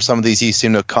where some of these yeast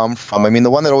seem to come from. I mean,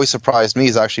 the one that always surprised me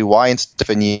is actually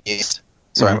Weihenstephan yeast.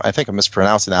 Sorry, I think I'm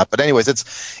mispronouncing that. But anyways,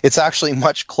 it's actually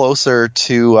much closer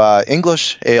to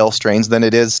English ale strains than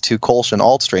it is to Kolsch and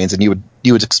alt strains. And you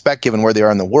would expect, given where they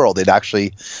are in the world, they'd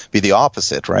actually be the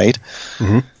opposite, right?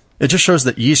 It just shows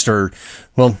that yeast they're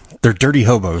dirty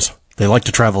hobos. They like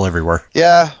to travel everywhere.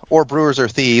 Yeah, or brewers are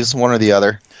thieves, one or the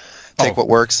other. Take what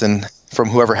works and from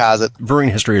whoever has it. Brewing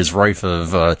history is rife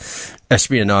of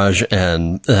espionage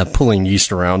and pulling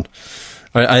yeast around.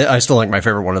 I still think my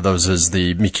favorite one of those is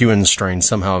the McEwen strain,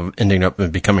 somehow ending up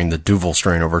becoming the Duvel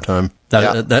strain over time.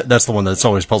 That's the one that's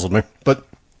always puzzled me. But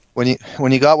when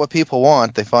you got what people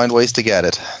want, they find ways to get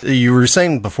it. You were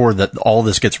saying before that all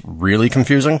this gets really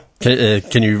confusing.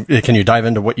 Can you dive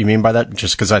into what you mean by that?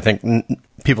 Just because I think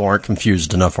people aren't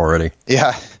confused enough already.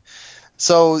 Yeah.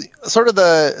 So sort of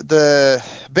the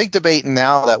big debate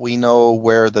now that we know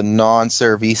where the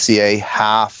non-Cerevisiae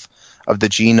half of the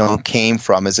genome came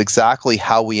from is exactly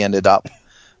how we ended up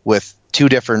with two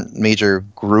different major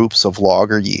groups of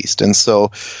lager yeast. And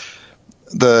so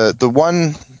the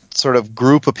one sort of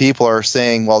group of people are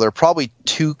saying, well, they're probably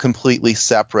two completely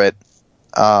separate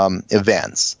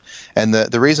events. And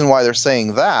the reason why they're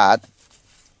saying that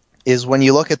is when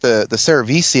you look at the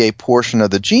Cerevisiae portion of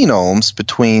the genomes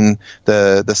between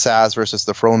the Saz versus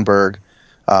the Frohenberg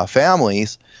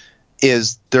families,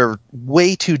 is they're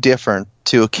way too different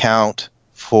to account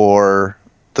for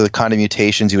the kind of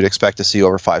mutations you would expect to see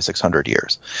over 500-600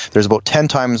 years. There's about 10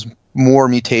 times more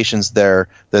mutations there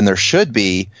than there should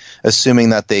be,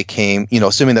 assuming that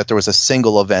there was a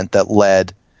single event that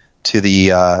led to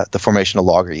the formation of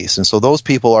lager yeast. And so those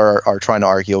people are trying to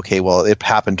argue, okay, well, it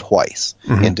happened twice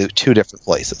in two different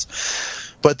places.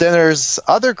 But then there's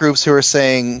other groups who are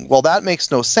saying, well, that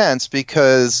makes no sense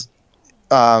because,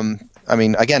 again,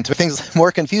 to make things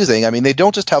more confusing, they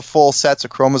don't just have full sets of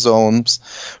chromosomes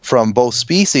from both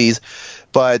species,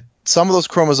 but some of those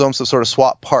chromosomes have sort of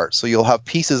swapped parts. So you'll have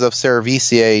pieces of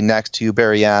Cerevisiae next to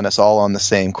Euberianus all on the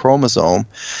same chromosome.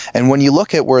 And when you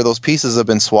look at where those pieces have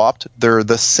been swapped, they're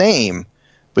the same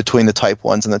between the type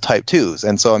 1s and the type 2s.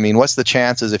 And so, what's the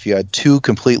chances if you had two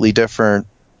completely different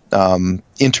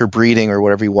interbreeding, or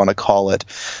whatever you want to call it,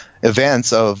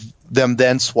 events of them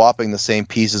then swapping the same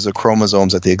pieces of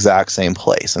chromosomes at the exact same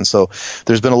place? And so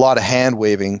there's been a lot of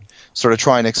hand-waving sort of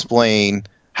trying to explain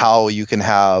how you can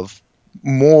have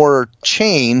more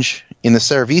change in the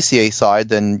Cerevisiae side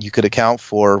than you could account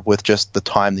for with just the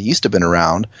time the yeast have been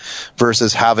around,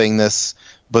 versus having this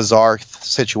bizarre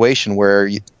situation where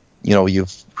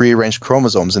you've rearranged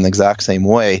chromosomes in the exact same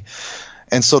way.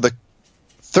 And so the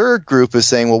third group is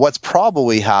saying, well, what's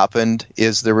probably happened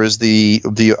is there was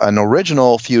an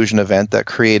original fusion event that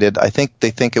created,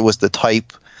 they think it was the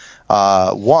type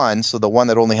 1, so the one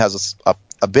that only has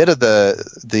a bit of the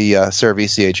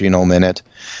Cerevisiae genome in it,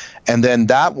 and then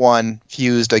that one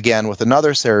fused again with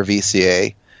another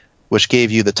Cerevisiae, which gave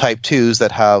you the type 2s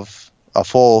that have a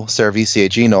full Cerevisiae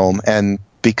genome, and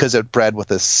because it bred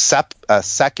with a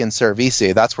second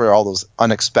Cerevisiae, that's where all those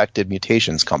unexpected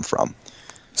mutations come from.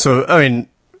 So, does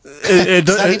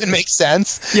that even make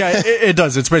sense? Yeah, it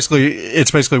does. It's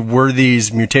basically were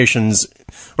these mutations,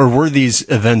 or were these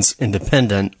events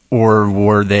independent, or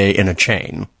were they in a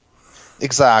chain?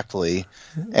 Exactly.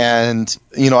 And,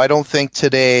 I don't think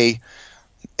today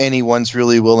anyone's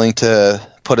really willing to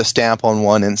put a stamp on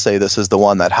one and say this is the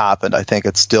one that happened. I think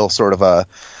it's still sort of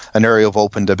an area of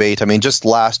open debate. Just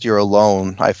last year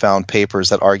alone, I found papers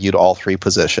that argued all three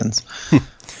positions.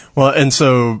 Well, and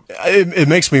so it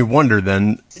makes me wonder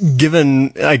then,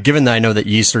 given that I know that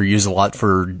yeast are used a lot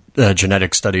for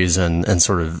genetic studies and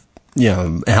sort of,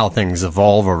 how things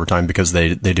evolve over time, because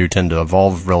they do tend to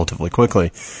evolve relatively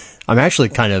quickly. I'm actually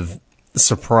kind of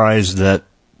surprised that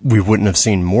we wouldn't have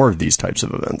seen more of these types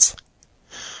of events.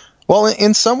 Well,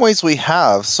 in some ways we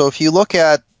have. So if you look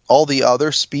at all the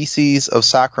other species of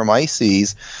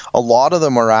Saccharomyces, a lot of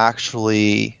them are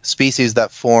actually species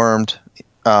that formed,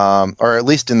 or at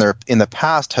least in the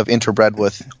past have interbred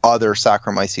with other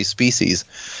Saccharomyces species.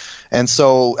 And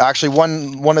so actually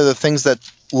one of the things that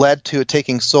led to it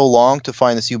taking so long to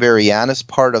find this Euberianus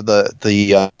part of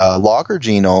the logger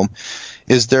genome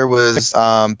is there was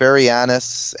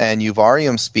Barianus and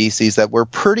Euvarium species that were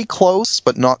pretty close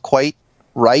but not quite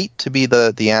right to be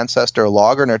the ancestor of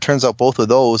logger, and it turns out both of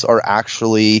those are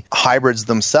actually hybrids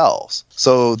themselves.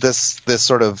 So this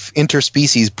sort of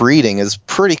interspecies breeding is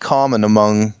pretty common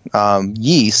among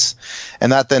yeasts,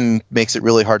 and that then makes it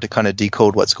really hard to kind of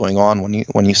decode what's going on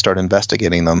when you start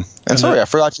investigating them. And sorry, I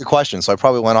forgot your question, so I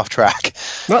probably went off track.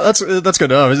 No, that's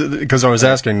good, because I was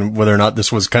asking whether or not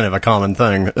this was kind of a common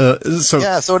thing.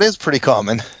 So it is pretty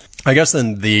common. I guess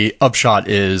then the upshot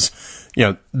is,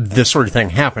 this sort of thing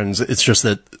happens. It's just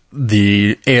that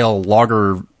the ale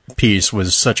lager piece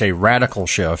was such a radical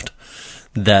shift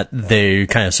that they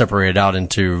kind of separated out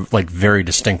into like very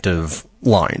distinctive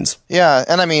lines. Yeah,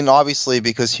 and obviously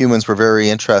because humans were very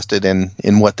interested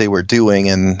in what they were doing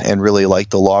and really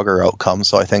liked the lager outcome,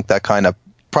 so I think that kind of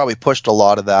probably pushed a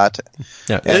lot of that.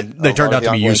 Yeah, they turned out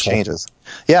to be useful. Changes.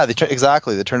 Yeah,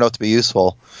 exactly. They turned out to be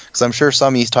useful. Because I'm sure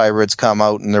some yeast hybrids come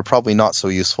out and they're probably not so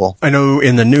useful. I know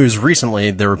in the news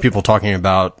recently there were people talking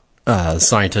about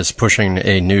scientists pushing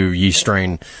a new yeast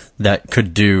strain that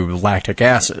could do lactic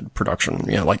acid production.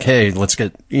 Like, hey, let's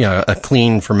get a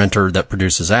clean fermenter that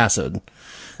produces acid.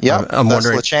 Yeah, I'm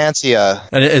wondering. Lachantia.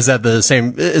 And is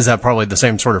that probably the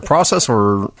same sort of process,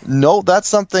 or? No, that's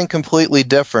something completely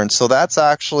different. So that's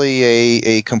actually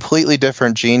a completely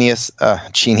different genus.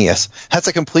 That's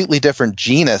a completely different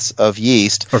genus of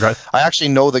yeast. Okay. I actually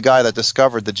know the guy that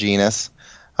discovered the genus.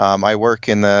 I work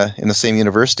in the same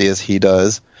university as he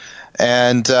does,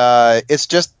 and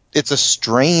it's a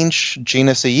strange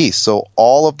genus of yeast. So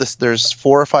all of this, there's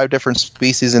 4 or 5 different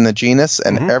species in the genus,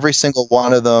 and every single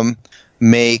one of them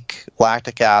make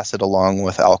lactic acid along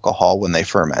with alcohol when they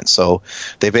ferment. So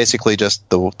they basically just,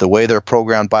 the way they're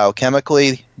programmed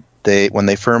biochemically, when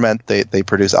they ferment, they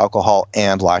produce alcohol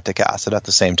and lactic acid at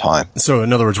the same time. So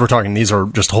in other words, we're talking, these are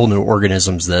just whole new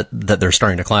organisms that they're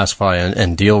starting to classify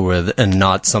and deal with, and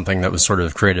not something that was sort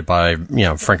of created by,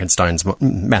 Frankenstein's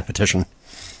mathematician.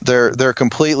 They're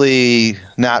completely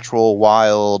natural,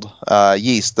 wild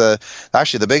yeast.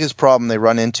 Actually, the biggest problem they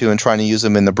run into in trying to use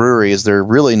them in the brewery is they're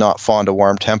really not fond of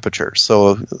warm temperatures.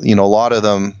 So, a lot of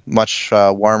them much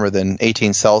warmer than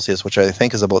 18 Celsius, which I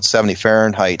think is about 70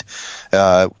 Fahrenheit,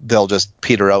 they'll just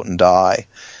peter out and die.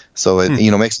 So it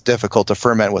makes it difficult to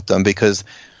ferment with them because,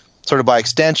 sort of by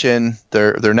extension,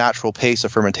 their natural pace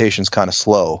of fermentation is kind of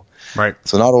slow. Right.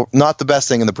 So not the best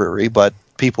thing in the brewery, but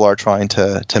people are trying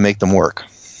to make them work.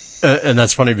 And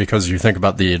that's funny because you think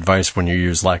about the advice when you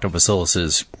use lactobacillus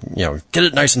is, get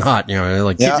it nice and hot,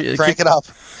 crank it up.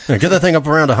 Get that thing up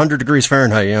around 100 degrees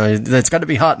Fahrenheit. It's got to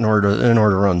be hot in order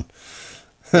to run.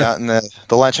 Yeah, and the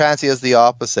Lanchantia is the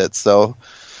opposite, so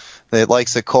it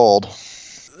likes it cold.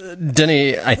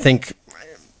 Denny, I think,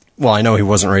 well, I know he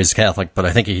wasn't raised Catholic, but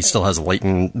I think he still has a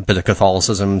latent bit of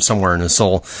Catholicism somewhere in his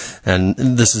soul. And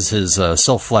this is his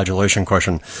self-flagellation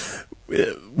question.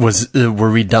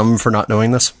 Were we dumb for not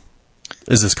knowing this?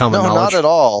 Is this common knowledge? No, not at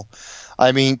all.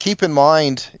 I mean, keep in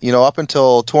mind, up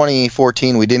until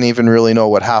 2014, we didn't even really know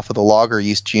what half of the lager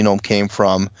yeast genome came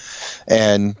from.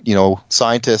 And,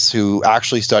 scientists who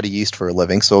actually study yeast for a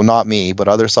living, so not me, but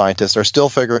other scientists, are still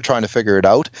trying to figure it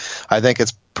out. I think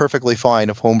it's perfectly fine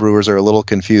if homebrewers are a little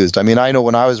confused. I mean, I know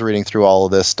when I was reading through all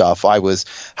of this stuff, I was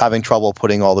having trouble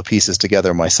putting all the pieces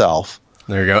together myself.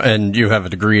 There you go. And you have a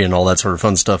degree and all that sort of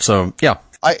fun stuff, so yeah.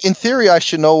 In theory, I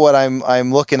should know what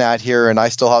I'm looking at here, and I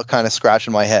still have kind of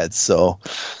scratching my head. So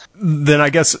then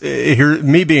I guess here,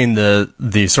 me being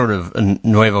the sort of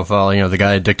nuevophile, the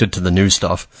guy addicted to the new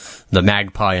stuff, the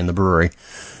magpie in the brewery.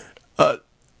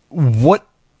 What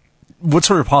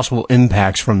sort of possible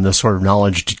impacts from this sort of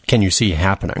knowledge can you see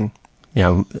happening?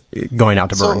 Going out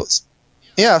to brewing.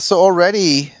 So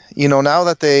already, now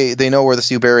that they know where the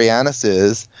Euberianus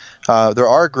is, there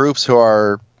are groups who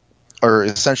are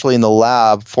essentially in the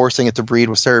lab forcing it to breed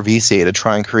with Cerevisiae to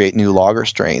try and create new lager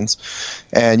strains.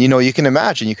 And, you can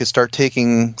imagine you could start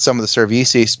taking some of the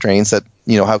Cerevisiae strains that,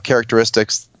 have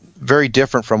characteristics very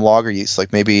different from lager yeast,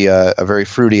 like maybe a very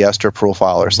fruity ester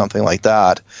profile or something like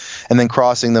that, and then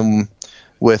crossing them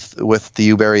with the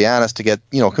Euberianus to get,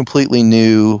 completely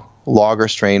new lager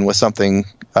strain with something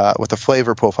with a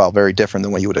flavor profile very different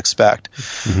than what you would expect.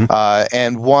 Mm-hmm.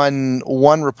 And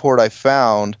one report I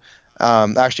found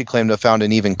actually claimed to have found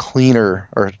an even cleaner,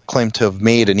 or claimed to have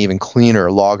made an even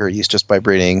cleaner lager yeast just by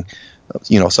breeding,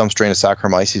 some strain of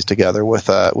Saccharomyces together with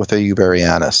a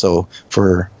Euberianus. So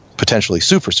for potentially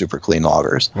super, super clean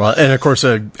lagers. Well, and of course,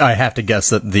 I have to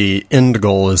guess that the end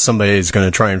goal is somebody's going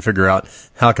to try and figure out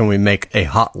how can we make a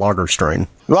hot lager strain.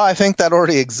 Well, I think that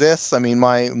already exists. I mean,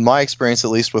 my experience,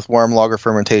 at least with warm lager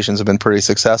fermentations, have been pretty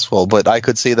successful, but I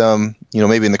could see them,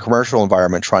 maybe in the commercial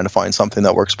environment trying to find something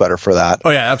that works better for that. Oh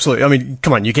yeah, absolutely. I mean,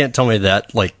 come on, you can't tell me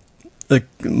that, like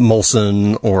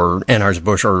Molson or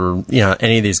Anheuser-Busch or,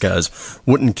 any of these guys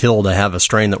wouldn't kill to have a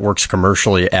strain that works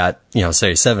commercially at,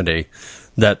 say 70,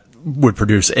 that would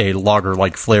produce a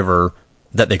lager-like flavor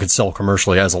that they could sell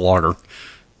commercially as a lager.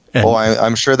 And,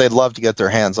 I'm sure they'd love to get their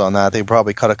hands on that. They'd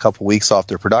probably cut a couple weeks off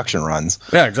their production runs.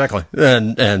 Yeah, exactly.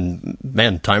 And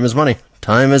man, time is money.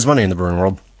 Time is money in the brewing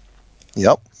world.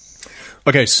 Yep.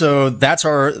 Okay, so that's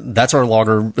our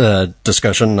lager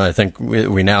discussion. I think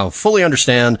we now fully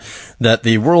understand that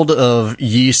the world of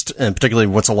yeast, and particularly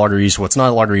what's a lager yeast, what's not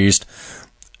a lager yeast,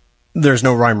 there's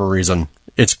no rhyme or reason.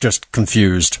 It's just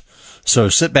confused. So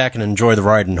sit back and enjoy the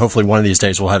ride, and hopefully one of these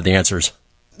days we'll have the answers.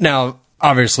 Now,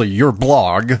 obviously, your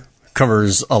blog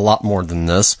covers a lot more than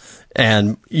this,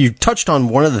 and you touched on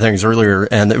one of the things earlier,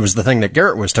 and it was the thing that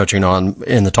Garrett was touching on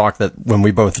in the talk that when we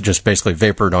both just basically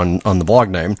vapored on the blog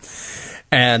name,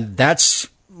 and that's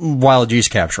wild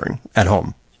yeast capturing at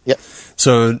home. Yep.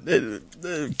 So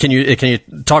can you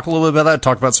talk a little bit about that,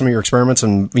 talk about some of your experiments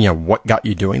and what got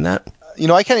you doing that?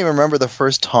 I can't even remember the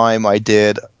first time I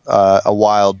did a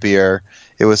wild beer.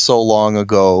 It was so long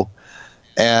ago.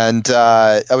 And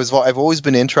I've always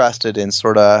been interested in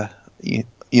sort of,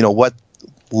 what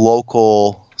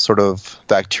local sort of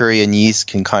bacteria and yeast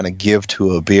can kind of give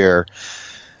to a beer.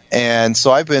 And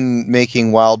so I've been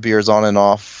making wild beers on and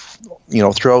off,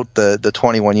 throughout the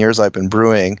 21 years I've been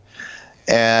brewing.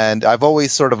 And I've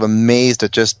always sort of amazed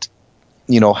at just,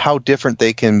 how different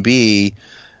they can be,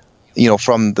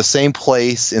 from the same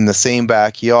place in the same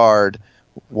backyard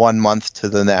 1 month to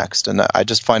the next. And I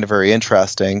just find it very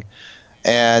interesting.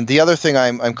 And the other thing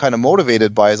I'm kind of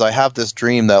motivated by is I have this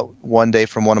dream that one day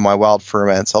from one of my wild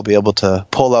ferments, I'll be able to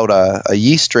pull out a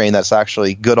yeast strain that's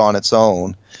actually good on its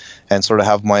own and sort of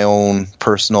have my own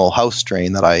personal house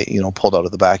strain that I, pulled out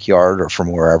of the backyard or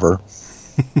from wherever.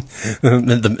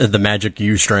 the magic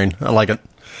yeast strain. I like it.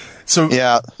 So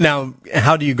yeah. Now,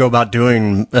 how do you go about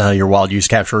doing your wild yeast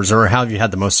captures, or how have you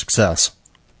had the most success?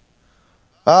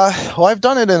 Well, I've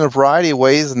done it in a variety of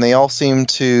ways, and they all seem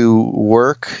to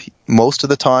work most of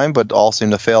the time, but all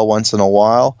seem to fail once in a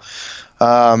while.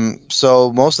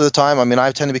 So most of the time, I mean,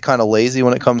 I tend to be kind of lazy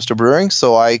when it comes to brewing,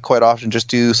 so I quite often just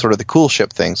do sort of the cool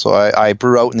ship thing. So I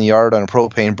brew out in the yard on a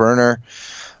propane burner.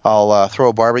 I'll throw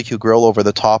a barbecue grill over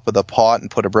the top of the pot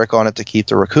and put a brick on it to keep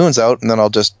the raccoons out, and then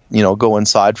I'll just, go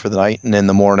inside for the night, and in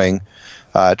the morning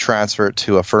transfer it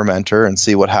to a fermenter and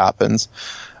see what happens.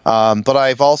 But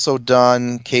I've also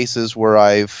done cases where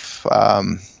I've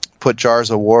put jars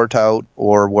of wort out,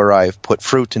 or where I've put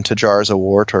fruit into jars of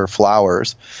wort or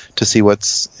flowers to see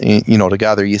what's, to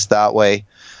gather yeast that way.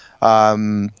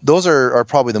 Those are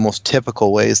probably the most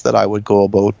typical ways that I would go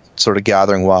about sort of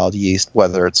gathering wild yeast,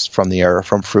 whether it's from the air or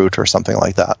from fruit or something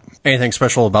like that. Anything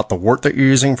special about the wort that you're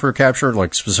using for capture,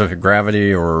 like specific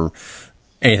gravity or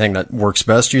anything that works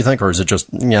best, do you think? Or is it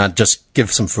just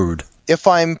give some food? If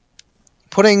I'm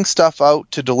putting stuff out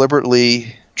to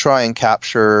deliberately try and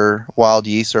capture wild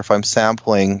yeast, or if I'm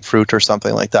sampling fruit or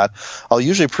something like that, I'll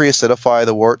usually pre-acidify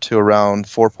the wort to around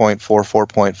 4.4,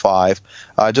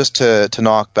 4.5, just to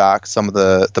knock back some of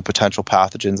the potential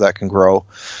pathogens that can grow.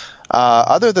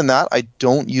 Other than that, I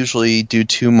don't usually do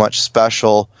too much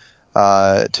special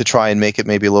to try and make it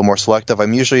maybe a little more selective.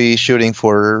 I'm usually shooting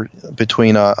for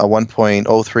between a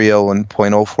 1.030 and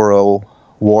 0.040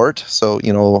 wort, so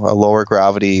a lower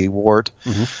gravity wort.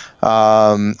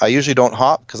 Mm-hmm. I usually don't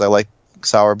hop because I like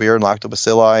sour beer and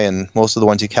lactobacilli, and most of the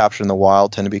ones you capture in the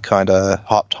wild tend to be kind of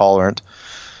hop tolerant.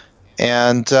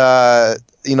 And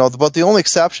but the only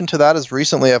exception to that is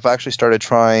recently I've actually started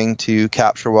trying to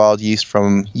capture wild yeast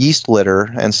from yeast litter,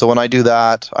 and so when I do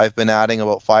that, I've been adding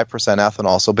about 5%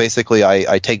 ethanol. So basically,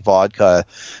 I take vodka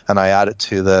and I add it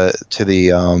to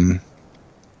the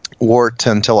wort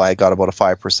until I got about a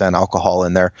 5% alcohol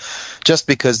in there, just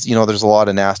because there's a lot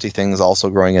of nasty things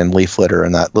also growing in leaf litter,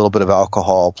 and that little bit of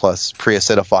alcohol plus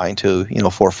pre-acidifying to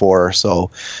 4.4 or so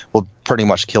will pretty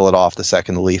much kill it off the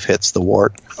second the leaf hits the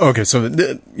wort. Okay, so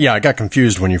I got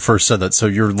confused when you first said that. So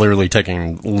you're literally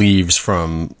taking leaves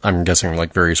from, I'm guessing,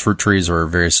 like various fruit trees or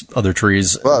various other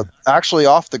trees. Well, actually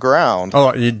off the ground.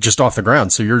 Oh, just off the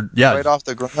ground. So you're right off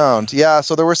the ground. Yeah.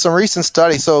 So there were some recent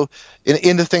studies. So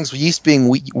into things with yeast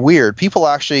being weird, people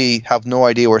actually have no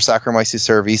idea where Saccharomyces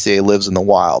cerevisiae lives in the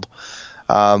wild.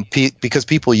 Because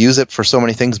people use it for so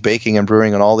many things, baking and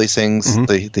brewing and all these things.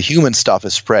 Mm-hmm. The human stuff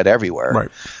is spread everywhere. Right.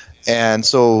 And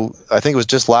so I think it was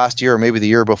just last year or maybe the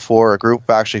year before, a group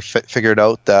actually figured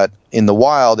out that in the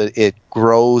wild it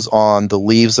grows on the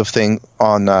leaves of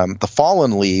the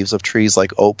fallen leaves of trees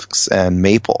like oaks and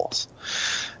maples.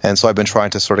 And so I've been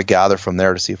trying to sort of gather from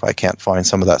there to see if I can't find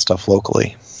some of that stuff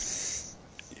locally.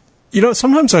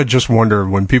 Sometimes I just wonder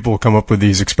when people come up with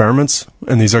these experiments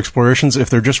and these explorations if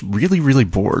they're just really, really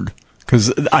bored.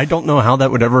 Because I don't know how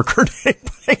that would ever occur to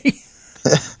anybody.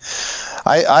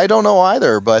 I don't know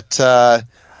either, but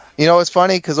it's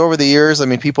funny because over the years, I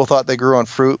mean, people thought they grew on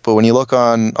fruit, but when you look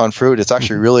on fruit, it's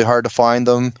actually really hard to find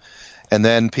them. And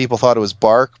then people thought it was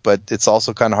bark, but it's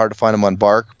also kind of hard to find them on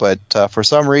bark. But for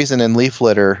some reason in leaf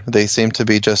litter, they seem to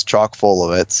be just chock full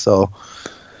of it. So,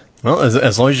 well,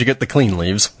 as long as you get the clean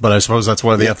leaves, but I suppose that's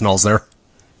why the ethanol's there.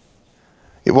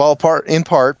 Well, in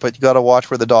part, but you got to watch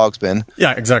where the dog's been.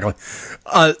 Yeah, exactly.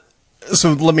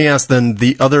 So let me ask then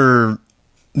the other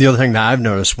thing that I've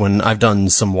noticed when I've done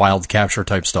some wild capture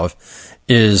type stuff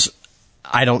is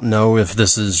I don't know if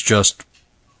this is just,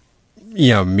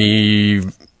 me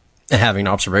having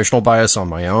observational bias on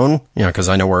my own, because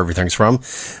I know where everything's from,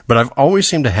 but I've always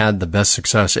seemed to have the best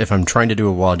success if I'm trying to do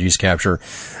a wild yeast capture.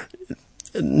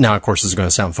 Now, of course, this is going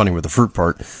to sound funny with the fruit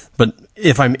part, but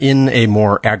if I'm in a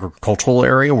more agricultural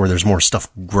area where there's more stuff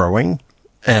growing,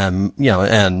 and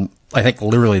I think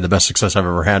literally the best success I've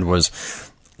ever had was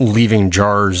leaving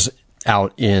jars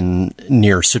out in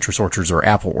near citrus orchards or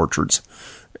apple orchards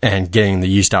and getting the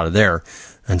yeast out of there.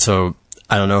 And so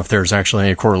I don't know if there's actually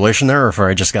any correlation there or if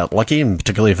I just got lucky, and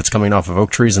particularly if it's coming off of oak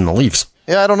trees and the leaves.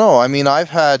 Yeah, I don't know. I mean, I've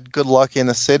had good luck in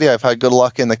the city, I've had good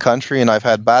luck in the country, and I've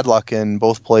had bad luck in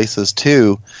both places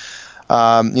too.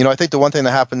 I think the one thing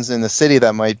that happens in the city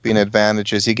that might be an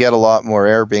advantage is you get a lot more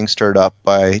air being stirred up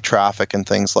by traffic and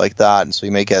things like that. And so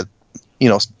you may get,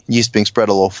 yeast being spread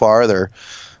a little farther.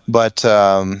 But,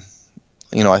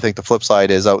 I think the flip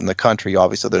side is out in the country,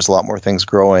 obviously there's a lot more things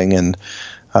growing and,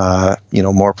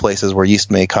 more places where yeast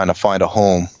may kind of find a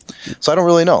home. So I don't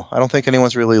really know. I don't think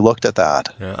anyone's really looked at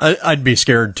that. Yeah, I'd be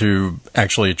scared to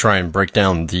actually try and break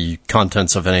down the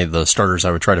contents of any of the starters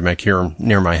I would try to make here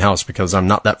near my house because I'm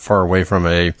not that far away from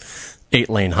a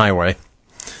 8-lane highway.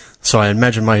 So I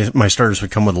imagine my starters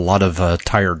would come with a lot of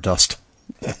tire dust.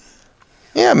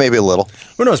 Yeah, maybe a little.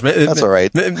 Who knows? That's all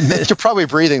right. You're probably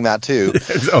breathing that too.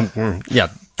 Yeah,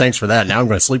 thanks for that. Now I'm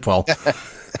going to sleep well.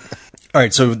 All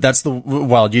right, so that's the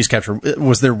wild yeast capture.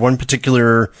 Was there one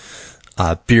particular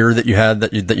beer that you had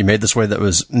that you made this way that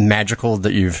was magical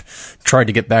that you've tried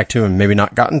to get back to and maybe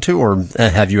not gotten to, or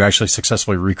have you actually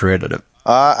successfully recreated it?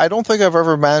 I don't think I've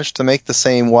ever managed to make the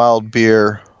same wild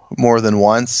beer more than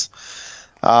once.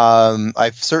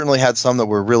 I've certainly had some that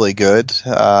were really good.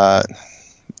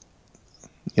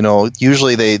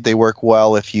 Usually they work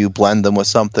well if you blend them with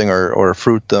something or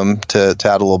fruit them to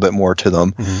add a little bit more to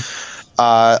them. Mm-hmm.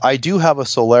 I do have a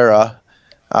Solera,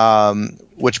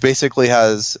 which basically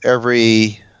has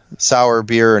every sour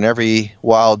beer and every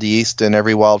wild yeast and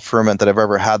every wild ferment that I've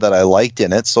ever had that I liked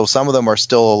in it. So some of them are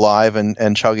still alive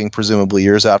and chugging presumably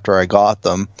years after I got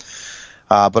them.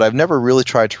 But I've never really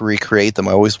tried to recreate them.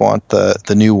 I always want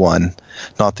the new one,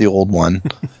 not the old one.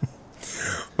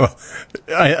 Well,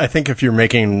 I think if you're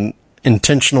making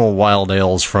intentional wild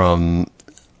ales from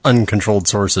uncontrolled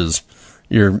sources,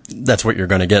 that's what you're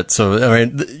going to get. So, I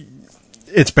mean,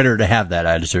 it's better to have that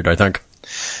attitude, I think.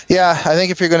 Yeah, I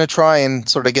think if you're going to try and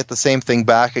sort of get the same thing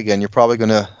back again, you're probably going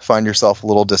to find yourself a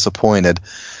little disappointed.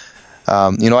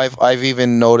 I've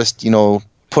even noticed,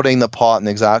 putting the pot in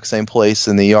the exact same place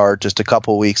in the yard just a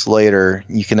couple weeks later,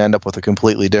 you can end up with a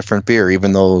completely different beer,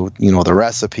 even though, the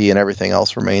recipe and everything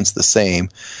else remains the same.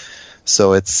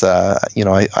 So it's, I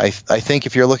think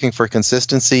if you're looking for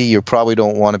consistency, you probably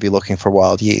don't want to be looking for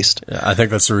wild yeast. Yeah, I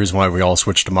think that's the reason why we all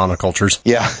switched to monocultures.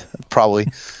 Yeah,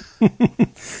 probably.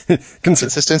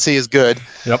 Consistency is good.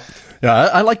 Yep. Yeah,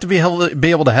 I like to be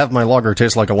able to have my lager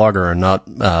taste like a lager and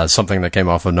not something that came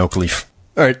off an oak leaf.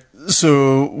 All right.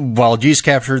 So wild yeast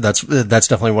capture, that's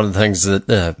definitely one of the things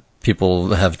that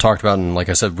people have talked about. And like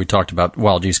I said, we talked about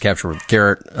wild yeast capture with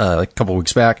Garrett a couple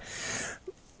weeks back.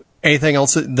 Anything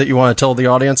else that you want to tell the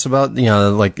audience about?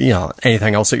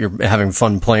 Anything else that you're having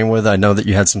fun playing with? I know that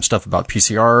you had some stuff about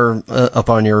PCR up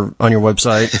on your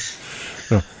website.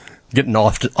 Getting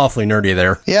awfully nerdy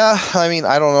there. Yeah, I mean,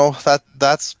 I don't know.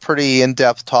 That's pretty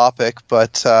in-depth topic,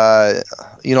 but I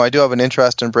do have an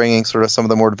interest in bringing sort of some of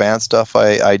the more advanced stuff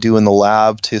I do in the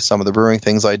lab to some of the brewing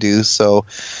things I do. So,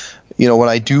 when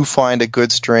I do find a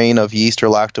good strain of yeast or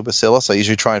lactobacillus, I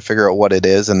usually try and figure out what it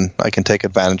is, and I can take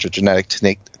advantage of genetic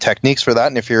techniques for that.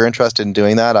 And if you're interested in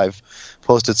doing that, I've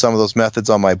posted some of those methods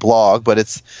on my blog, but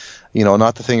it's,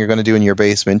 not the thing you're going to do in your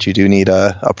basement. You do need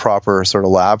a proper sort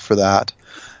of lab for that.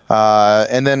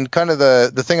 And then kind of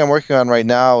the thing I'm working on right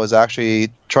now is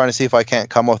actually trying to see if I can't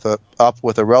come up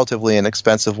with a relatively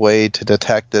inexpensive way to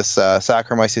detect this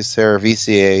Saccharomyces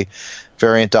cerevisiae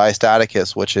variant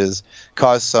Diastaticus, which has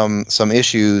caused some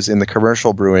issues in the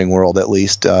commercial brewing world, at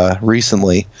least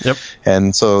recently. Yep.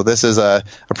 And so this is a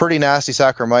pretty nasty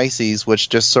Saccharomyces, which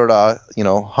just sort of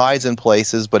hides in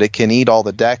places, but it can eat all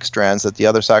the dextrans that the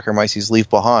other Saccharomyces leave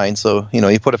behind. So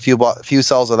you put a few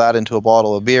cells of that into a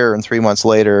bottle of beer, and 3 months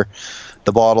later,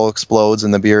 the bottle explodes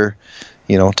and the beer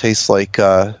tastes like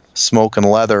smoke and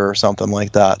leather or something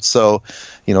like that. So,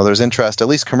 there's interest, at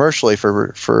least commercially,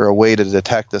 for a way to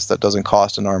detect this that doesn't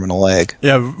cost an arm and a leg.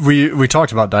 Yeah, we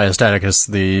talked about Diastaticus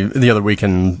the other week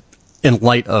in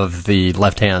light of the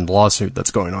left-hand lawsuit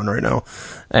that's going on right now.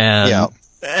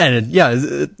 And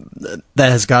that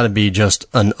has got to be just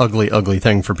an ugly, ugly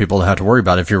thing for people to have to worry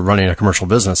about if you're running a commercial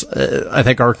business. I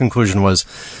think our conclusion was,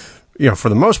 for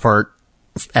the most part,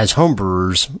 as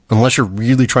homebrewers, unless you're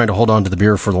really trying to hold on to the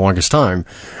beer for the longest time,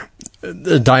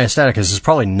 the Diastaticus is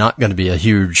probably not going to be a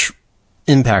huge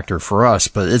impactor for us,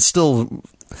 but it's still,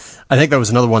 I think that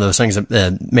was another one of those things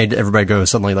that made everybody go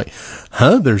suddenly like,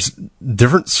 there's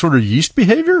different sort of yeast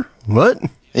behavior? What?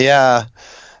 Yeah.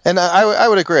 And I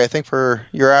would agree. I think for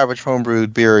your average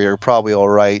homebrewed beer, you're probably all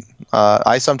right.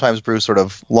 I sometimes brew sort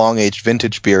of long-aged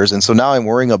vintage beers, and so now I'm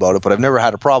worrying about it, but I've never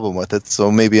had a problem with it,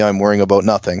 so maybe I'm worrying about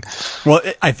nothing. Well,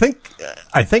 I think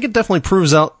it definitely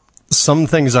proves out some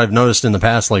things I've noticed in the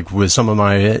past, like with some of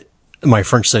my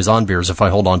French Saison beers, if I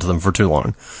hold on to them for too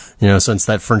long. Since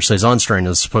that French Saison strain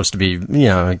is supposed to be,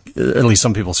 at least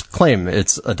some people claim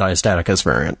it's a Diastaticus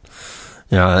variant.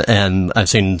 And I've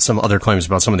seen some other claims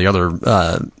about some of the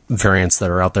other variants that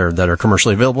are out there that are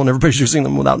commercially available, and everybody's using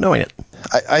them without knowing it.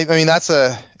 I mean, that's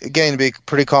getting to be a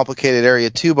pretty complicated area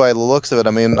too by the looks of it.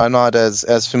 I mean, I'm not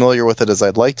as familiar with it as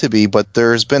I'd like to be, but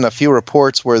there's been a few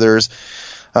reports where there's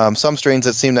some strains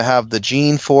that seem to have the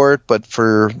gene for it, but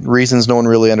for reasons no one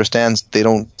really understands, they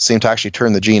don't seem to actually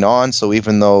turn the gene on. So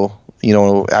even though,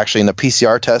 actually in a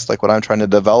PCR test, like what I'm trying to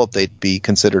develop, they'd be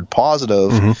considered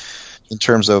positive in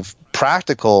terms of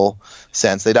practical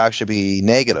sense, they'd actually be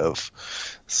negative.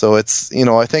 So it's,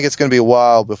 I think it's going to be a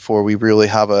while before we really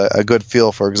have a good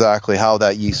feel for exactly how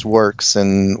that yeast works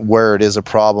and where it is a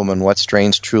problem and what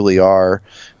strains truly are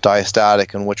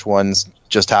diastatic and which ones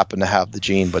just happen to have the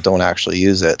gene but don't actually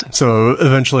use it. So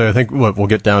eventually I think we'll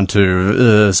get down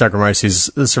to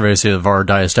Saccharomyces cerevisiae var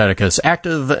diastaticus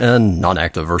active and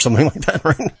non-active or something like that,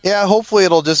 right? Yeah, hopefully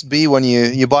it'll just be when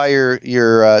you buy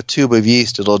your tube of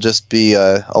yeast, it'll just be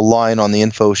a line on the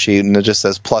info sheet and it just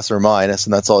says plus or minus,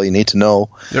 and that's all you need to know.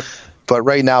 Yep. But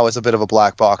right now it's a bit of a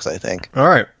black box, I think. All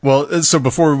right. Well, so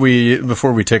before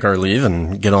we take our leave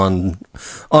and get on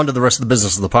to the rest of the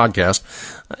business of the podcast,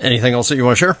 anything else that you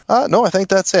want to share? No, I think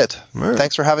that's it. Right.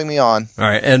 Thanks for having me on. All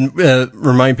right, and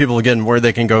remind people again where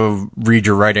they can go read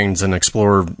your writings and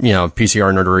explore,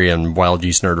 PCR nerdery and wild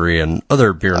yeast nerdery and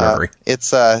other beer nerdery.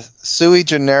 It's sui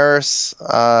generis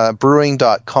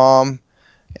brewing.com,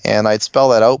 and I'd spell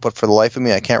that out, but for the life of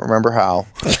me, I can't remember how.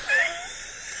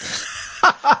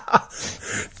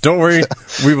 Don't worry,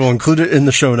 we will include it in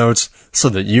the show notes so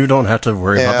that you don't have to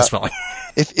worry about the spelling.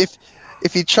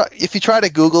 If you try to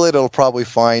Google it, it'll probably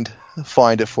find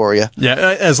it for you. Yeah,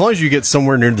 as long as you get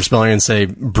somewhere near the spelling and say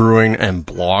brewing and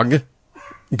blog,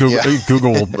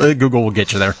 Google will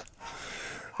get you there.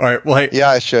 All right. Well, hey, yeah,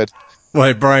 I should. Well,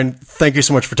 hey, Brian, thank you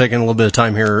so much for taking a little bit of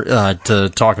time here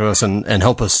to talk to us and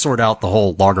help us sort out the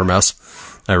whole lager mess.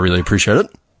 I really appreciate it.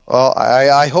 Well,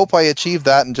 I hope I achieved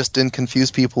that and just didn't confuse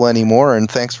people anymore,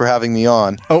 and thanks for having me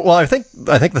on. Oh, well, I think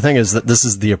the thing is that this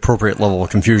is the appropriate level of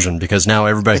confusion, because now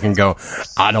everybody can go,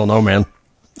 I don't know, man.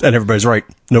 And everybody's right.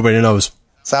 Nobody knows.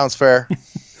 Sounds fair.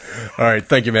 All right.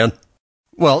 Thank you, man.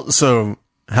 Well, so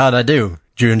how'd I do?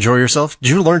 Did you enjoy yourself?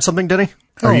 Did you learn something, Denny?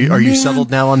 Are you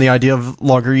settled now on the idea of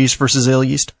lager yeast versus ale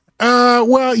yeast?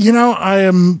 Well,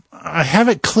 I have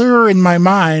it clearer in my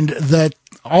mind that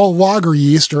all lager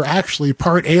yeast are actually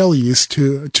part ale yeast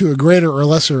to a greater or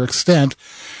lesser extent.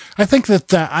 I think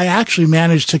that I actually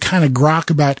managed to kind of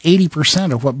grok about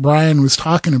 80% of what Brian was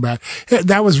talking about.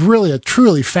 That was really a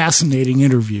truly fascinating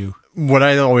interview. What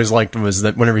I always liked was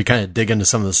that whenever you kind of dig into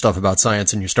some of the stuff about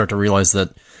science and you start to realize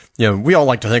that, we all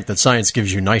like to think that science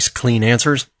gives you nice, clean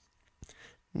answers.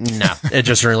 No, it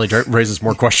just really raises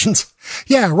more questions.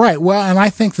 Yeah, right. Well, and I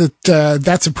think that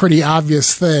that's a pretty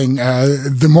obvious thing.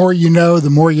 The more you know, the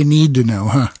more you need to know,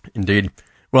 huh? Indeed.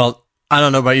 Well, I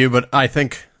don't know about you, but I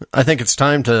think it's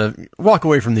time to walk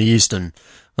away from the yeast and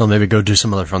maybe go do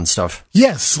some other fun stuff.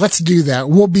 Yes, let's do that.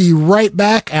 We'll be right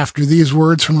back after these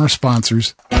words from our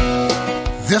sponsors.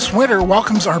 This winter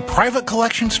welcomes our private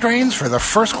collection strains for the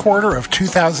first quarter of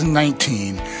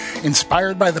 2019.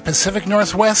 Inspired by the Pacific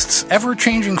Northwest's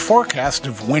ever-changing forecast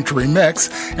of wintry mix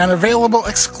and available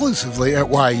exclusively at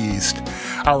Wyeast.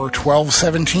 Our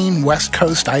 1217 West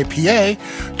Coast IPA,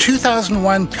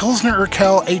 2001 Pilsner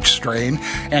Urquell H strain,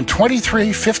 and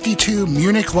 2352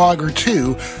 Munich Lager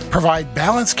 2 provide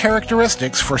balanced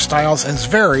characteristics for styles as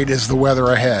varied as the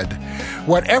weather ahead.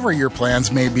 Whatever your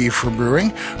plans may be for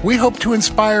brewing, we hope to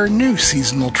inspire new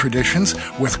seasonal traditions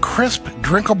with crisp,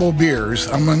 drinkable beers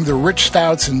among the rich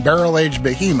stouts and barrel-aged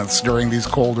behemoths during these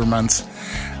colder months.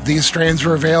 These strains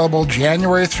are available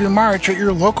January through March at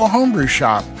your local homebrew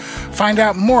shop. Find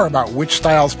out more about which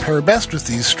styles pair best with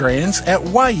these strains at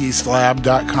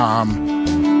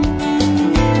wyeastlab.com.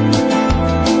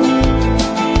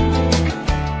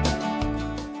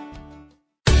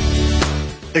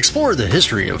 Explore the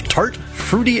history of tart,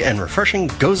 fruity, and refreshing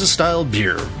Gose-style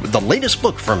beer with the latest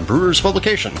book from Brewers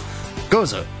Publication,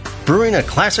 Gose, Brewing a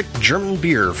Classic German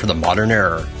Beer for the Modern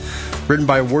Era. Written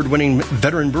by award-winning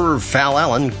veteran brewer Val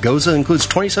Allen, Gose includes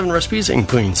 27 recipes,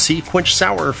 including Sea Quench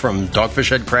Sour from Dogfish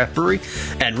Head Craft Brewery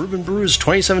and Reuben Brew's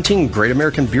 2017 Great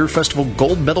American Beer Festival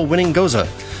Gold Medal-winning Gose.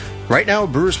 Right now,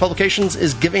 Brewers Publications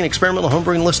is giving experimental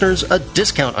homebrewing listeners a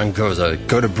discount on Gose.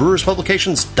 Go to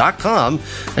brewerspublications.com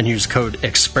and use code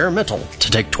EXPERIMENTAL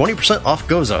to take 20% off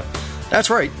Gose. That's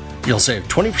right, you'll save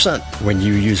 20% when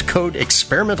you use code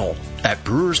EXPERIMENTAL at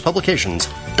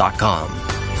brewerspublications.com.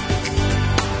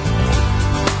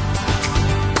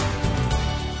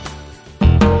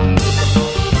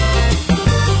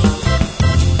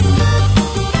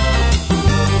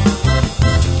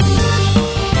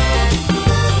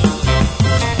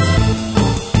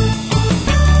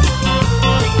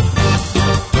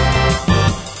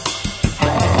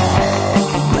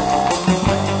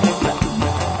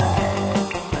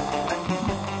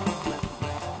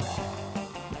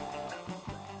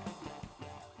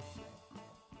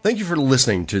 Thank you for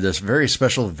listening to this very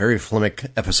special, very Flemic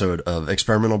episode of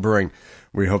Experimental Brewing.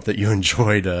 We hope that you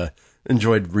enjoyed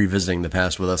revisiting the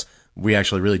past with us. We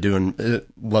actually really do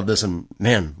love this, and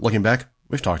man, looking back,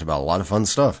 we've talked about a lot of fun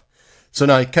stuff. So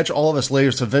now catch all of us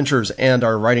latest adventures and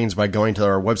our writings by going to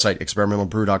our website,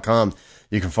 experimentalbrew.com.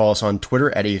 You can follow us on Twitter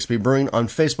at EXP Brewing, on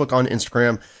Facebook, on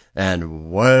Instagram,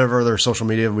 and whatever other social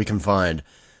media we can find.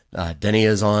 Denny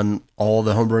is on all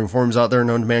the homebrewing forums out there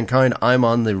known to mankind. I'm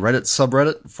on the Reddit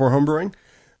subreddit for homebrewing.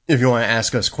 If you want to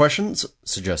ask us questions,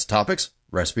 suggest topics,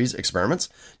 recipes, experiments,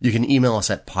 you can email us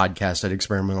at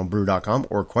podcast@experimentalbrew.com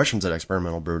or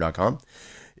questions@experimentalbrew.com.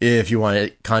 If you want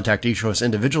to contact each of us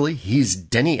individually, he's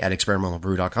Denny at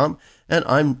experimentalbrew.com and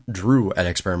I'm Drew at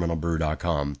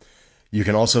experimentalbrew.com. You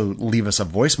can also leave us a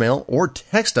voicemail or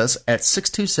text us at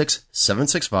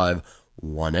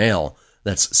 626-765-1ALE.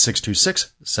 That's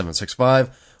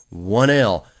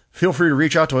 626-765-1ALE. Feel free to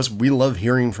reach out to us. We love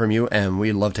hearing from you and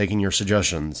we love taking your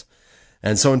suggestions.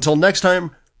 And so until next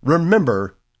time,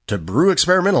 remember to brew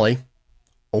experimentally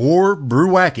or brew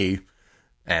wacky,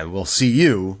 and we'll see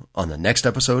you on the next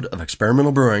episode of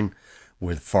Experimental Brewing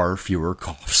with far fewer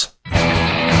coughs.